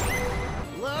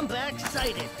 Well, I'm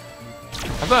excited.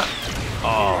 How's that?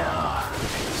 Oh.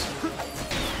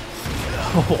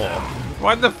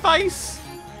 Right in the face.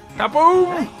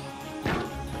 Kaboom.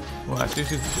 Well, actually,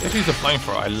 if he's a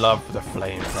flamethrower, I love the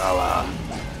flamethrower.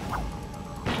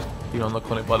 You don't look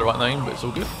on it by the right name, but it's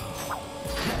all good.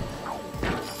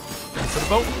 For the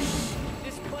bolts.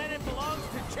 This planet belongs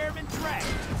to Chairman Drek.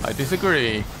 I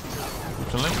disagree.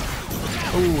 Unfortunately.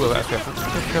 Oh, that's careful.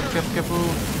 Careful.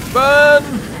 Burn!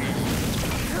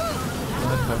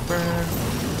 Burn.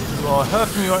 You are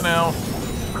hurting me right now.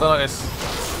 Go like this.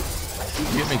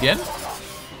 You hit me again?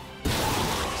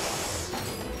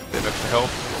 Bit of extra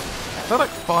health. Is that like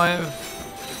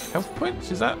 5 health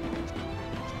points? Is that? I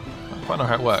don't quite know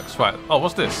how it works. Right. Oh,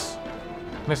 what's this?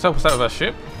 Can this help us out with our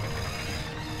ship?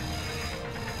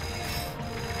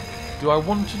 Do I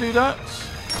want to do that?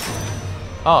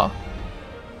 Ah.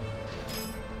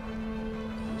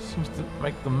 Seems to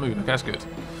make them move. Okay, that's good.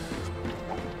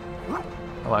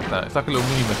 I like that. It's like a little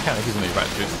mini mechanic, isn't it,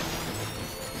 Ratchet?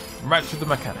 Ratchet the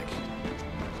mechanic.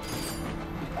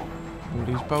 All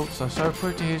these bolts are so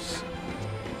pretty.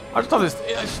 I just love this.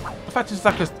 The fact it's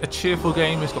like a cheerful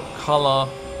game. It's got colour.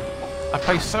 I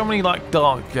play so many like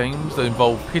dark games that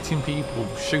involve hitting people,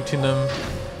 shooting them.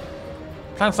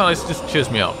 Playing something like this just cheers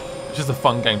me up. It's just a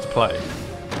fun game to play.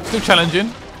 Still challenging,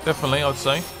 definitely, I'd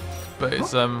say. But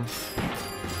it's yeah,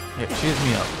 it cheers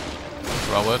me up. That's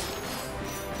the right word.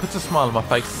 Puts a smile on my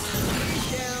face.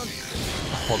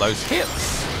 Oh, those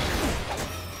hits!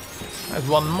 There's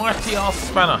one mighty ass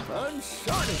spanner.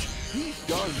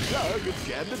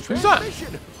 Who's that?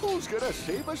 Who's gonna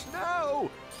save us now?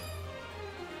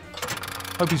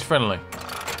 Hope he's friendly.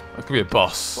 That could be a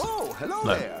boss. Oh, hello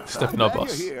no, there. Stepping no I'm glad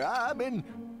boss. you're here. I've been...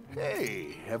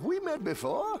 Hey, have we met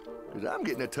before? Because I'm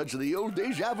getting a touch of the old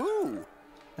deja vu.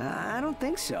 I don't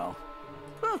think so.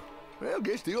 Huh. Well,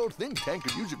 guess the old think tank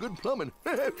could use a good plumbing.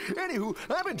 Anywho,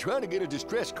 I've been trying to get a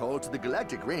distress call to the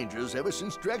Galactic Rangers ever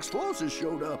since Drek's forces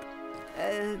showed up.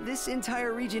 This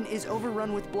entire region is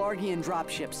overrun with Blargian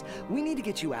dropships. We need to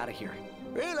get you out of here.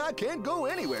 Well, I can't go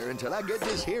anywhere until I get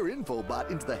this here infobot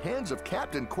into the hands of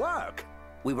Captain Qwark.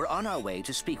 We were on our way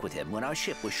to speak with him when our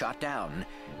ship was shot down.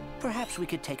 Perhaps we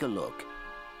could take a look.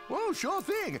 Well, sure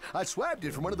thing. I swapped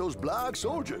it from one of those Blarg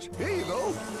soldiers. Here you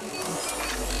go.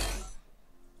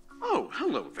 Oh,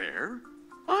 hello there.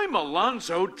 I'm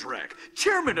Alonzo Drek,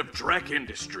 Chairman of Drek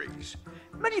Industries.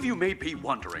 Many of you may be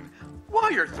wondering,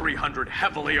 why are 300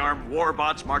 heavily armed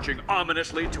warbots marching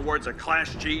ominously towards a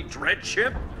Class G dread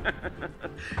ship?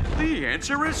 The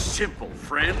answer is simple,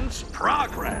 friends.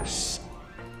 Progress.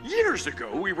 Years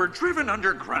ago, we were driven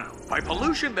underground by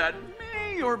pollution that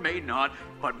may or may not,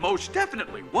 but most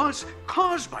definitely was,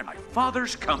 caused by my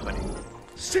father's company.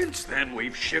 Since then,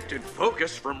 we've shifted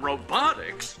focus from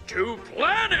robotics to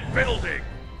planet building.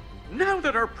 Now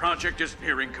that our project is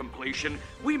nearing completion,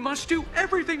 we must do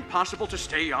everything possible to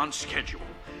stay on schedule.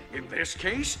 In this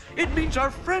case, it means our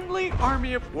friendly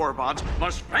army of warbots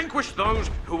must vanquish those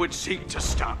who would seek to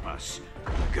stop us.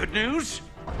 Good news?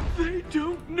 They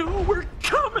don't know we're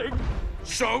coming!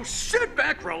 So sit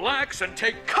back, relax, and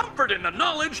take comfort in the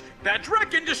knowledge that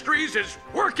Drek Industries is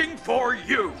working for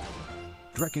you!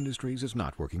 Drek Industries is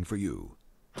not working for you.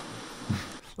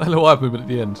 That little eye movement at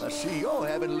the end. I see you're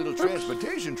having a little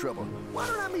transportation trouble. Why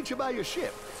don't I meet you by your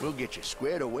ship? We'll get you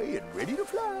squared away and ready to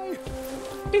fly.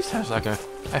 He sounds like a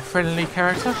friendly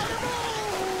character.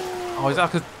 Oh, is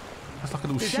that like a... That's like a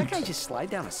little Did chute. that guy just slide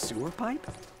down a sewer pipe?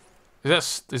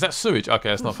 Is that sewage? Okay,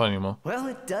 that's not funny anymore. Well,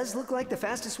 it does look like the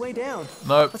fastest way down.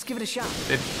 No. Let's give it a shot.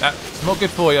 That's not good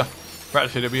for you.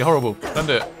 Ratchet, it'd be horrible. Don't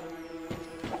do it.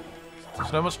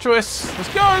 There's no much choice.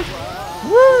 Let's go!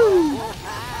 Woo!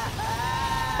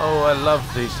 Oh, I love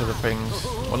these sort of things.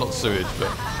 Well, not sewage,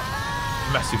 but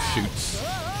massive chutes.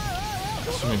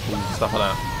 Swimming pools and stuff like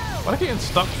that. What are they getting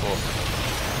stuck for?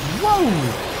 Whoa!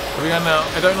 Where are we going now?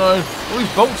 I don't know. All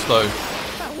these bolts, though.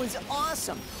 That was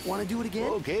awesome. Want to do it again?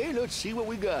 Okay, let's see what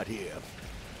we got here.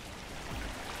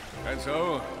 And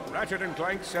so, Ratchet and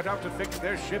Clank set out to fix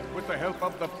their ship with the help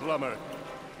of the plumber.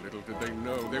 Little did they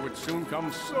know they would soon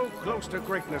come so close to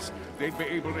greatness, they'd be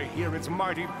able to hear its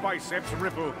mighty biceps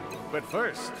ripple. But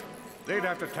first, they'd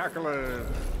have to tackle a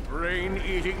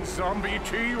brain-eating zombie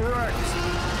T-Rex.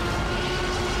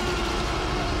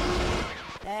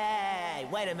 Hey,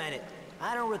 wait a minute.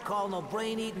 I don't recall no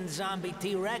brain-eating zombie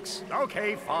T-Rex.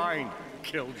 Okay, fine,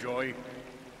 Killjoy.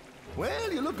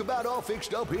 Well, you look about all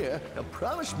fixed up here. Now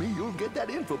promise me you'll get that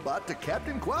infobot to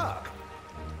Captain Qwark.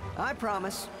 I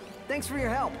promise. Thanks for your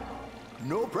help.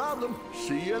 No problem.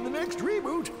 See you in the next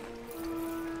reboot.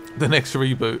 The next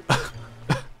reboot.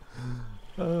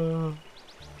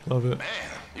 Love it. Man,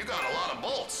 you got a lot of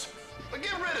bolts. But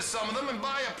get rid of some of them and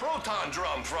buy a proton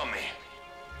drum from me.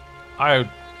 I'd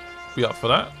be up for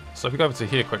that. So if we go over to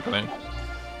here quickly,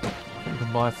 we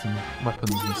can buy some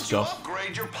weapons and stuff.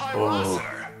 Upgrade your Oh,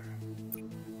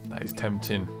 that is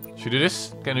tempting. Should we do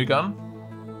this? Get a new gun?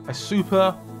 A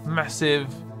super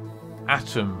massive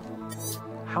atom.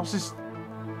 How's this?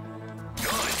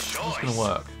 How's this gonna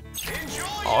work?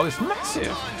 Oh, it's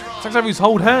massive. It's like his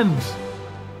whole hand.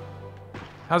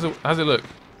 How's it look?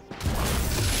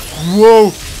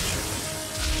 Whoa!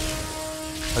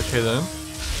 Okay then.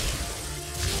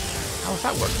 How does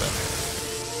that work then?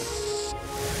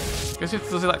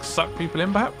 Does it like suck people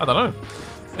in perhaps? I don't know.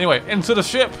 Anyway, into the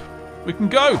ship. We can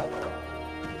go.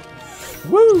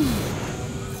 Woo!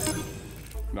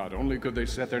 Not only could they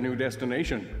set their new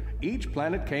destination, each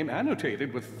planet came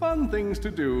annotated with fun things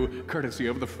to do, courtesy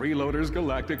of the Freeloader's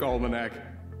Galactic Almanac.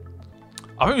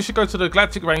 I think we should go to the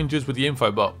Galactic Rangers with the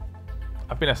infobot.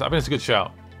 I think that's a good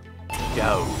shout.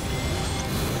 Go.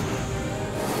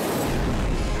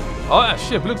 Oh, that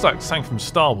ship looks like something from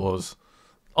Star Wars.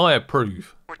 I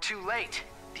approve. We're too late.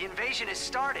 The invasion has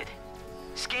started.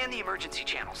 Scan the emergency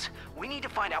channels. We need to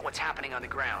find out what's happening on the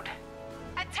ground.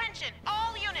 Attention,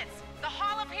 all units! The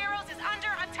Hall of Heroes is under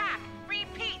attack.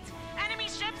 Repeat, enemy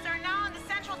ships are now in the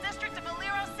central district of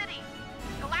Aliro City.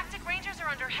 Galactic Rangers are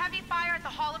under heavy fire at the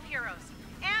Hall of Heroes.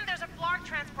 And there's a Blarg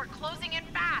transport closing in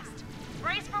fast.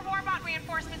 Brace for Warbot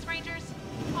reinforcements, Rangers.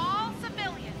 All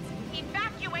civilians,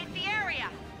 evacuate the area.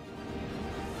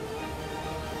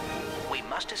 We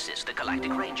must assist the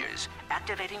Galactic Rangers,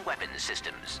 activating weapons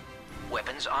systems.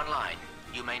 Weapons online.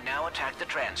 You may now attack the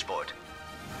transport.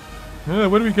 Yeah,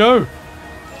 where do we go?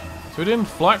 So we didn't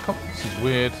flight this is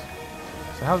weird.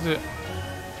 So how's it?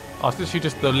 Oh, it's literally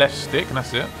just the left stick and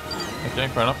that's it. Okay,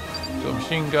 fair enough. Got a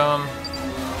machine gun.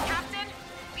 Captain,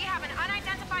 we have an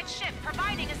unidentified ship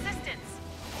providing assistance.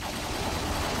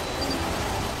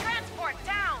 Transport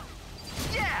down.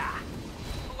 Yeah.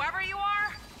 Whoever you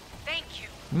are, thank you.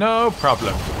 No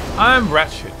problem. I'm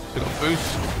Ratchet. So got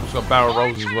boost. We've got barrel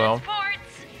rolls as well.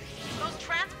 Those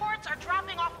transports are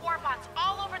dropping off warbots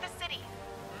all over the city.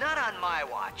 Not on my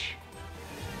watch.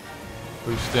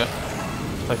 Boost it.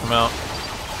 Take them out.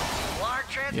 Blarg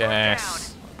transport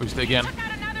Yes. Boost it again. Took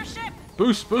out another ship.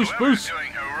 Boost, boost, boost.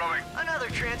 down. Another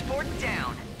transport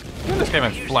down. Yeah, this game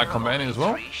has flight combat in it as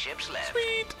well.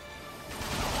 Sweet.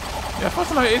 Yeah,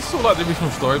 first of all, it's sort of like the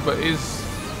original story, but it is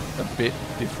a bit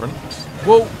different.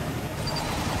 Whoa.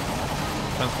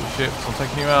 Transport ships. I'm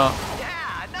taking you out.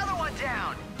 Yeah, another one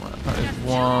down. Right, that is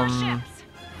one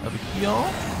over here.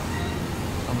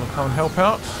 I'm gonna come and help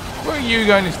out. Where are you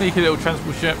going, you sneaky little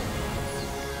transport ship?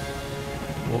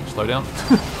 Whoa, slow down.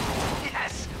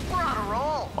 Yes, we're on a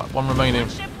roll. Right, one remaining.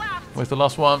 Where's the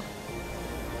last one?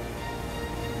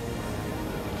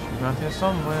 She's around here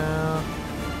somewhere.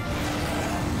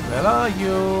 Where are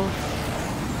you?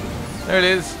 There it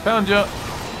is. Found you.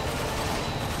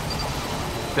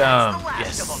 Damn.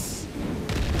 Yes.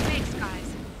 Thanks,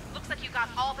 guys. Looks like you got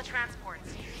all the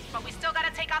transports, but we still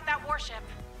gotta take out that warship.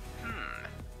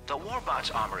 The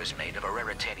Warbot's armor is made of a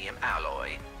raritanium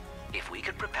alloy. If we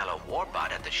could propel a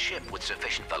Warbot at the ship with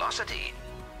sufficient velocity,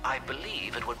 I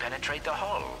believe it would penetrate the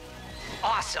hull.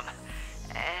 Awesome.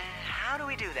 How do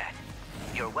we do that?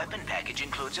 Your weapon package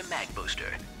includes a mag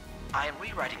booster. I am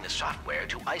rewriting the software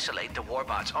to isolate the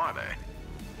Warbot's armor.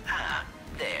 Ah,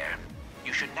 there.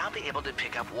 You should now be able to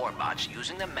pick up Warbots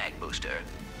using the mag booster.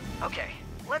 Okay,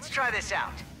 let's try this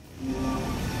out.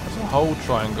 That's a whole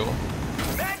triangle.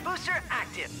 Mag booster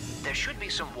active. There should be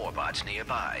some Warbots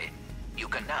nearby. You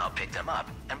can now pick them up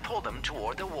and pull them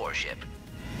toward the warship.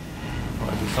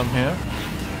 Right, there's some here.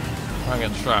 I'm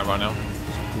getting shot right now.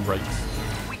 Great.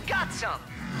 We got some.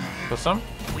 Got some?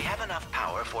 We have enough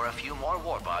power for a few more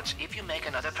Warbots if you make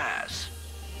another pass.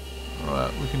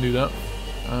 Alright, we can do that.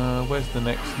 Where's the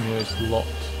next nearest lot?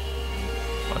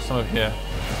 Right, some over here.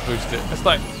 Let's boost it. It's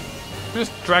like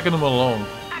just dragging them along.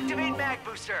 Activate mag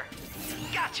booster.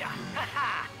 Gotcha.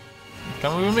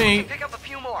 Come with me. Pick up a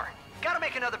few more. Gotta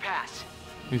make another pass.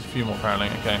 Needs a few more apparently.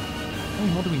 Okay. How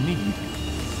many more do we need?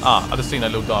 Ah, I just seen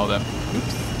that little dial there.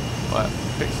 Oops. Right,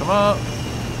 pick some up.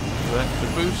 Do an extra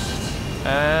boost.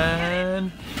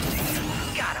 And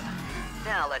got him.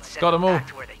 Now let's send got them all. back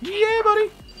to where they came Yeah, from.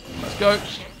 buddy. Let's go.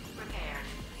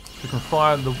 We can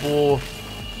fire the war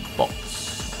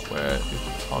bots. Where is the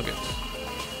target?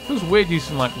 It feels weird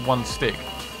using like one stick.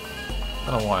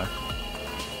 I don't know why.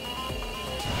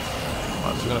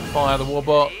 Right, so we're gonna fire the war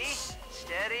bots.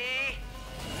 Steady.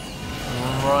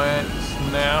 Right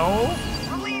now.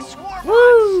 Release warbots.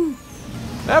 Woo!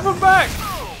 Have them back.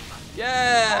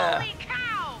 Yeah. Holy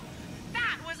cow!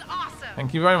 That was awesome.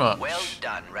 Thank you very much. Well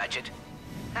done, Ratchet.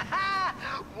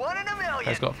 One in a million.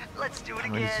 Let's go. Let's do it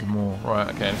Maybe again. some more. Right,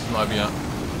 okay, this might be up.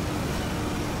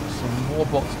 Some more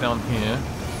bots down here.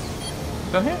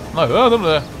 Down here? No, oh,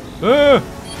 they're there.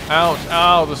 Ouch,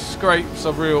 ow, the scrapes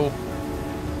are real.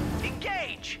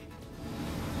 Engage.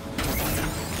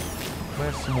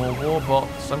 Where's some more war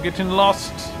bots? I'm getting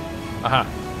lost. Aha.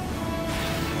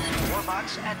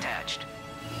 Warbots attached.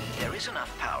 There is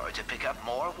enough power to pick up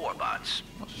more Warbots.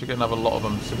 I should get another lot of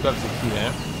them. So we've got to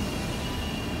here.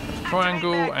 Let's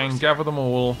triangle and gather them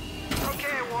all.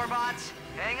 Okay, warbots.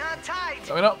 Hang on tight.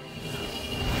 Going up.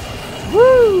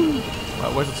 Woo!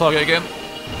 Right, where's the target again?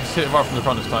 Let's hit it right from the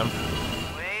front this time.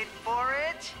 Wait for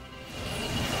it.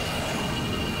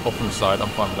 Off from the side, I'm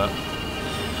fine with that.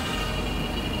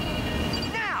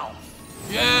 Now.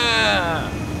 Yeah!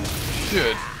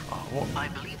 Should. Oh, what? I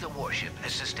believe the warship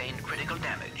has sustained critical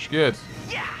damage. Good.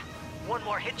 Yeah. One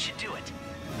more hit should do it.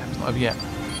 It's not over yet.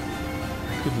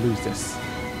 Could lose this.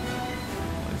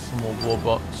 There's some more war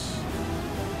bots.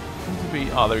 Seems to be.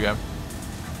 Oh, there we go.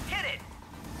 Hit it.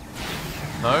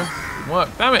 No, didn't work.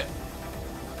 Damn it!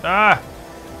 Ah!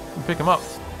 Can pick him up.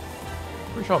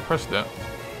 Pretty sure I pressed it.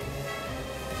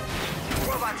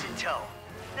 tow.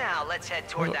 Now let's head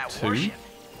toward that two. warship.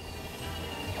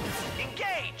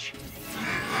 Engage!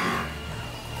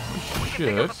 We can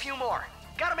pick up a few more.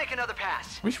 Gotta make another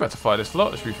pass. We should be able to fire this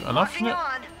lot. This should be enough, Locking shouldn't it?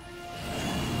 on.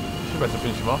 Should be able to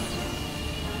finish him off.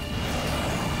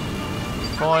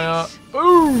 Fire.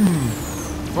 Boom!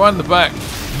 Right in the back.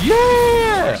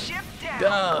 Yeah!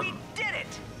 Done. We did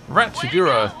it. Ratchet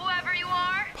Hero.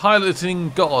 Piloting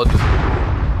God.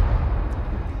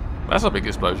 That's a big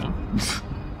explosion.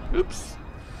 Oops.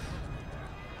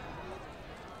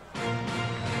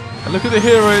 And look at the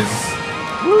heroes.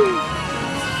 Woo!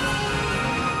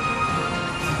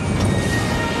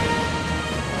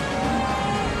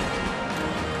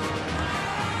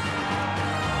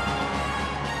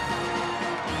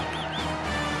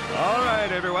 All right,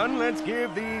 everyone, let's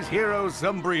give these heroes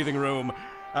some breathing room.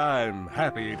 I'm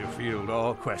happy to field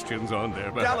all questions on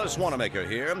their behalf. Dallas Wanamaker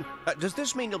here. Does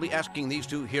this mean you'll be asking these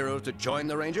two heroes to join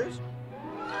the Rangers?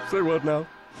 Say what now?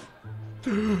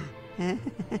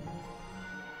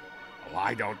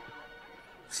 I don't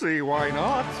see why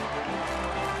not.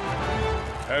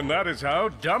 And that is how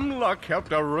dumb luck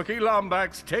helped a rookie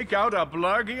Lombax take out a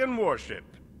Blargian warship.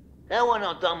 That wasn't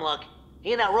no dumb luck.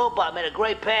 He and that robot made a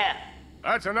great pair.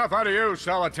 That's enough out of you,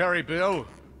 Solitary Bill.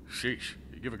 Sheesh,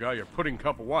 you give a guy your pudding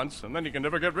cup once, and then you can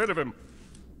never get rid of him.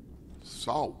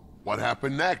 So, what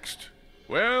happened next?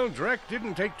 Well, Drek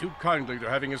didn't take too kindly to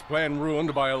having his plan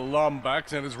ruined by a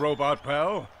Lombax and his robot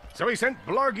pal, so he sent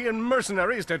Blargian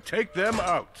mercenaries to take them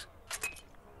out.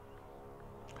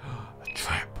 A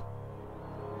trap.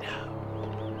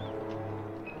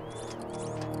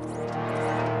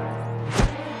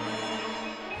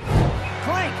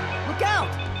 Clank, look out!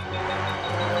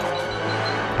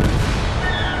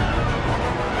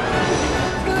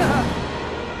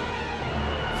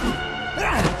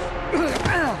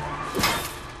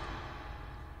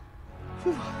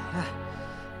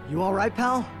 You all right,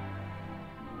 pal?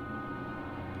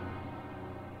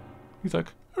 He's like,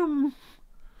 I'm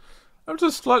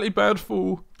just slightly bad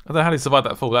fall. I don't know how he survived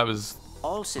that fall. That was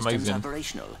All systems amazing.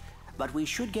 operational, but we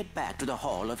should get back to the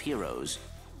Hall of Heroes.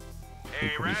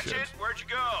 Hey, Ratchet, where'd you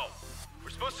go?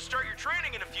 We're supposed to start your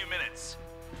training in a few minutes.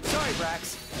 Sorry,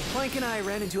 Brax. Clank and I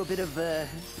ran into a bit of,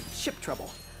 ship trouble.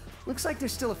 Looks like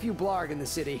there's still a few Blarg in the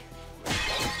city. We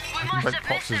must Red have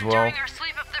Pops missed as them well. during our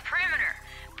sleep up the perimeter.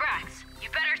 Brax, you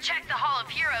better check the Hall of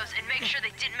Heroes and make sure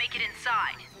they didn't make it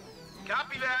inside.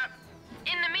 Copy that.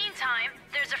 In the meantime,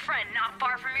 there's a friend not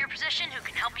far from your position who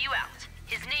can help you out.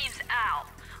 His name's Al.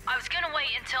 I was gonna wait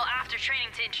until after training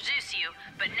to introduce you,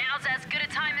 but now's as good a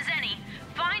time as any.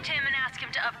 Find him and ask him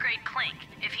to upgrade Clank.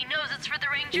 If he knows it's for the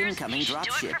Rangers, Incoming he should do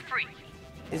it dropship. for free.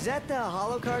 Is that the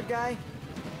holocard guy?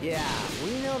 Yeah,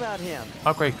 we know about him.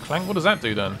 Upgrade Clank. What does that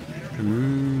do then?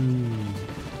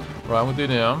 Ooh. Right, we'll do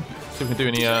now. See if we can do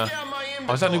any.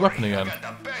 Oh, is that a new weapon again?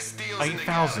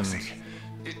 8,000.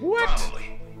 What?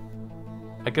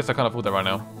 I guess I can't afford that right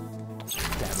now.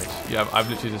 Damn it. Yeah, I've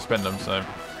literally just spent them, so.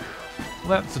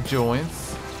 That's a joy. Let's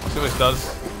see what this does.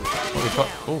 What we've got.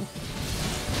 Oh.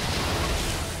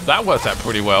 That works out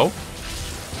pretty well.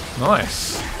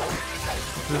 Nice.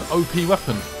 It's an OP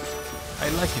weapon. I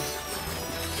like it.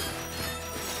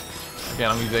 Again,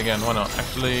 I'm gonna use it again. Why not?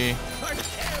 Actually.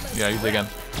 Yeah, use it again.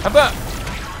 Have that!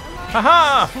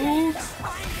 Haha!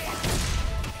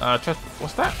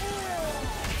 What's that?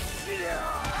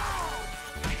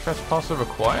 Trespasser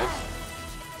required?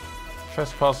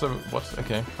 Trespasser. What's.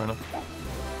 Okay, fair enough.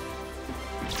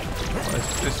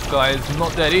 This guy is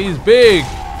not dead. He's big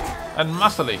and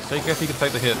muscly, so I guess he can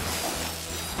take the hit.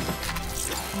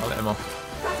 I'll let him off.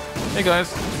 Hey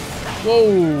guys.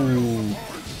 Whoa!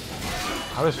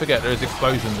 I always forget there is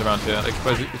explosions around here.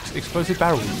 Explosive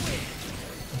barrels.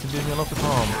 It can do me a lot of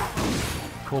harm.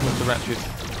 Poor Mr. Ratchet.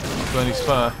 Burn his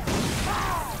fur.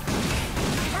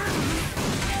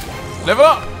 Level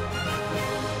up!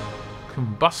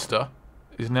 Combuster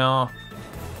is now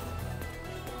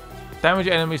damage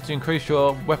enemies to increase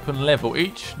your weapon level.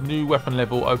 Each new weapon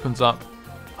level opens up.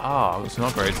 Ah, that's an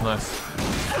upgrade. It's nice.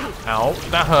 Ow,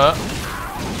 that hurt.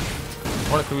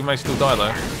 Ironically, we may still die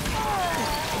though.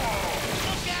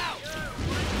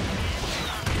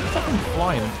 What's that thing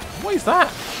flying? What is that?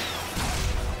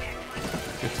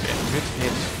 Good hit, good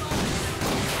hit.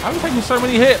 How are you taking so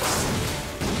many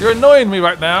hits? You're annoying me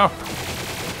right now.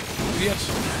 Idiot.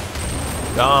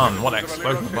 Done. What an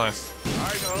explosion. Nice.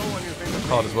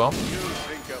 Card as well.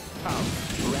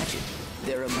 Ratchet,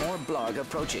 there are more Blarg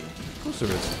approaching. Of course there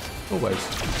is. Always.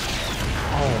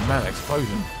 Oh man,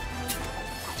 explosion.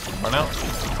 Run out.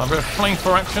 Time for a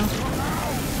flamethrower action.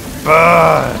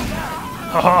 Burn!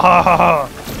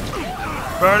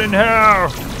 Burn in hell!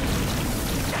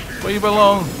 Where you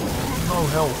belong. No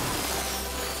help.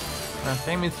 That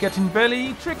game is getting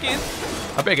very tricky.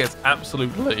 I bet it gets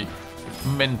absolutely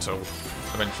mental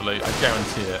eventually. I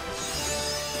guarantee it.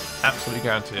 Absolutely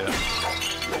guarantee it.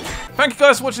 Thank you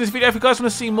guys for watching this video. If you guys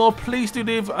want to see more, please do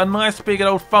leave a nice big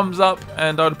old thumbs up,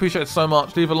 and I would appreciate it so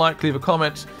much. Leave a like, leave a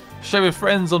comment, share with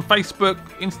friends on Facebook,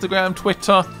 Instagram,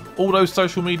 Twitter, all those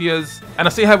social medias. And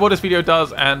I'll see how well this video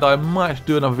does, and I might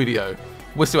do another video.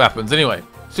 We'll see what happens. Anyway,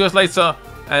 see you guys later,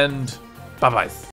 and bye-bye.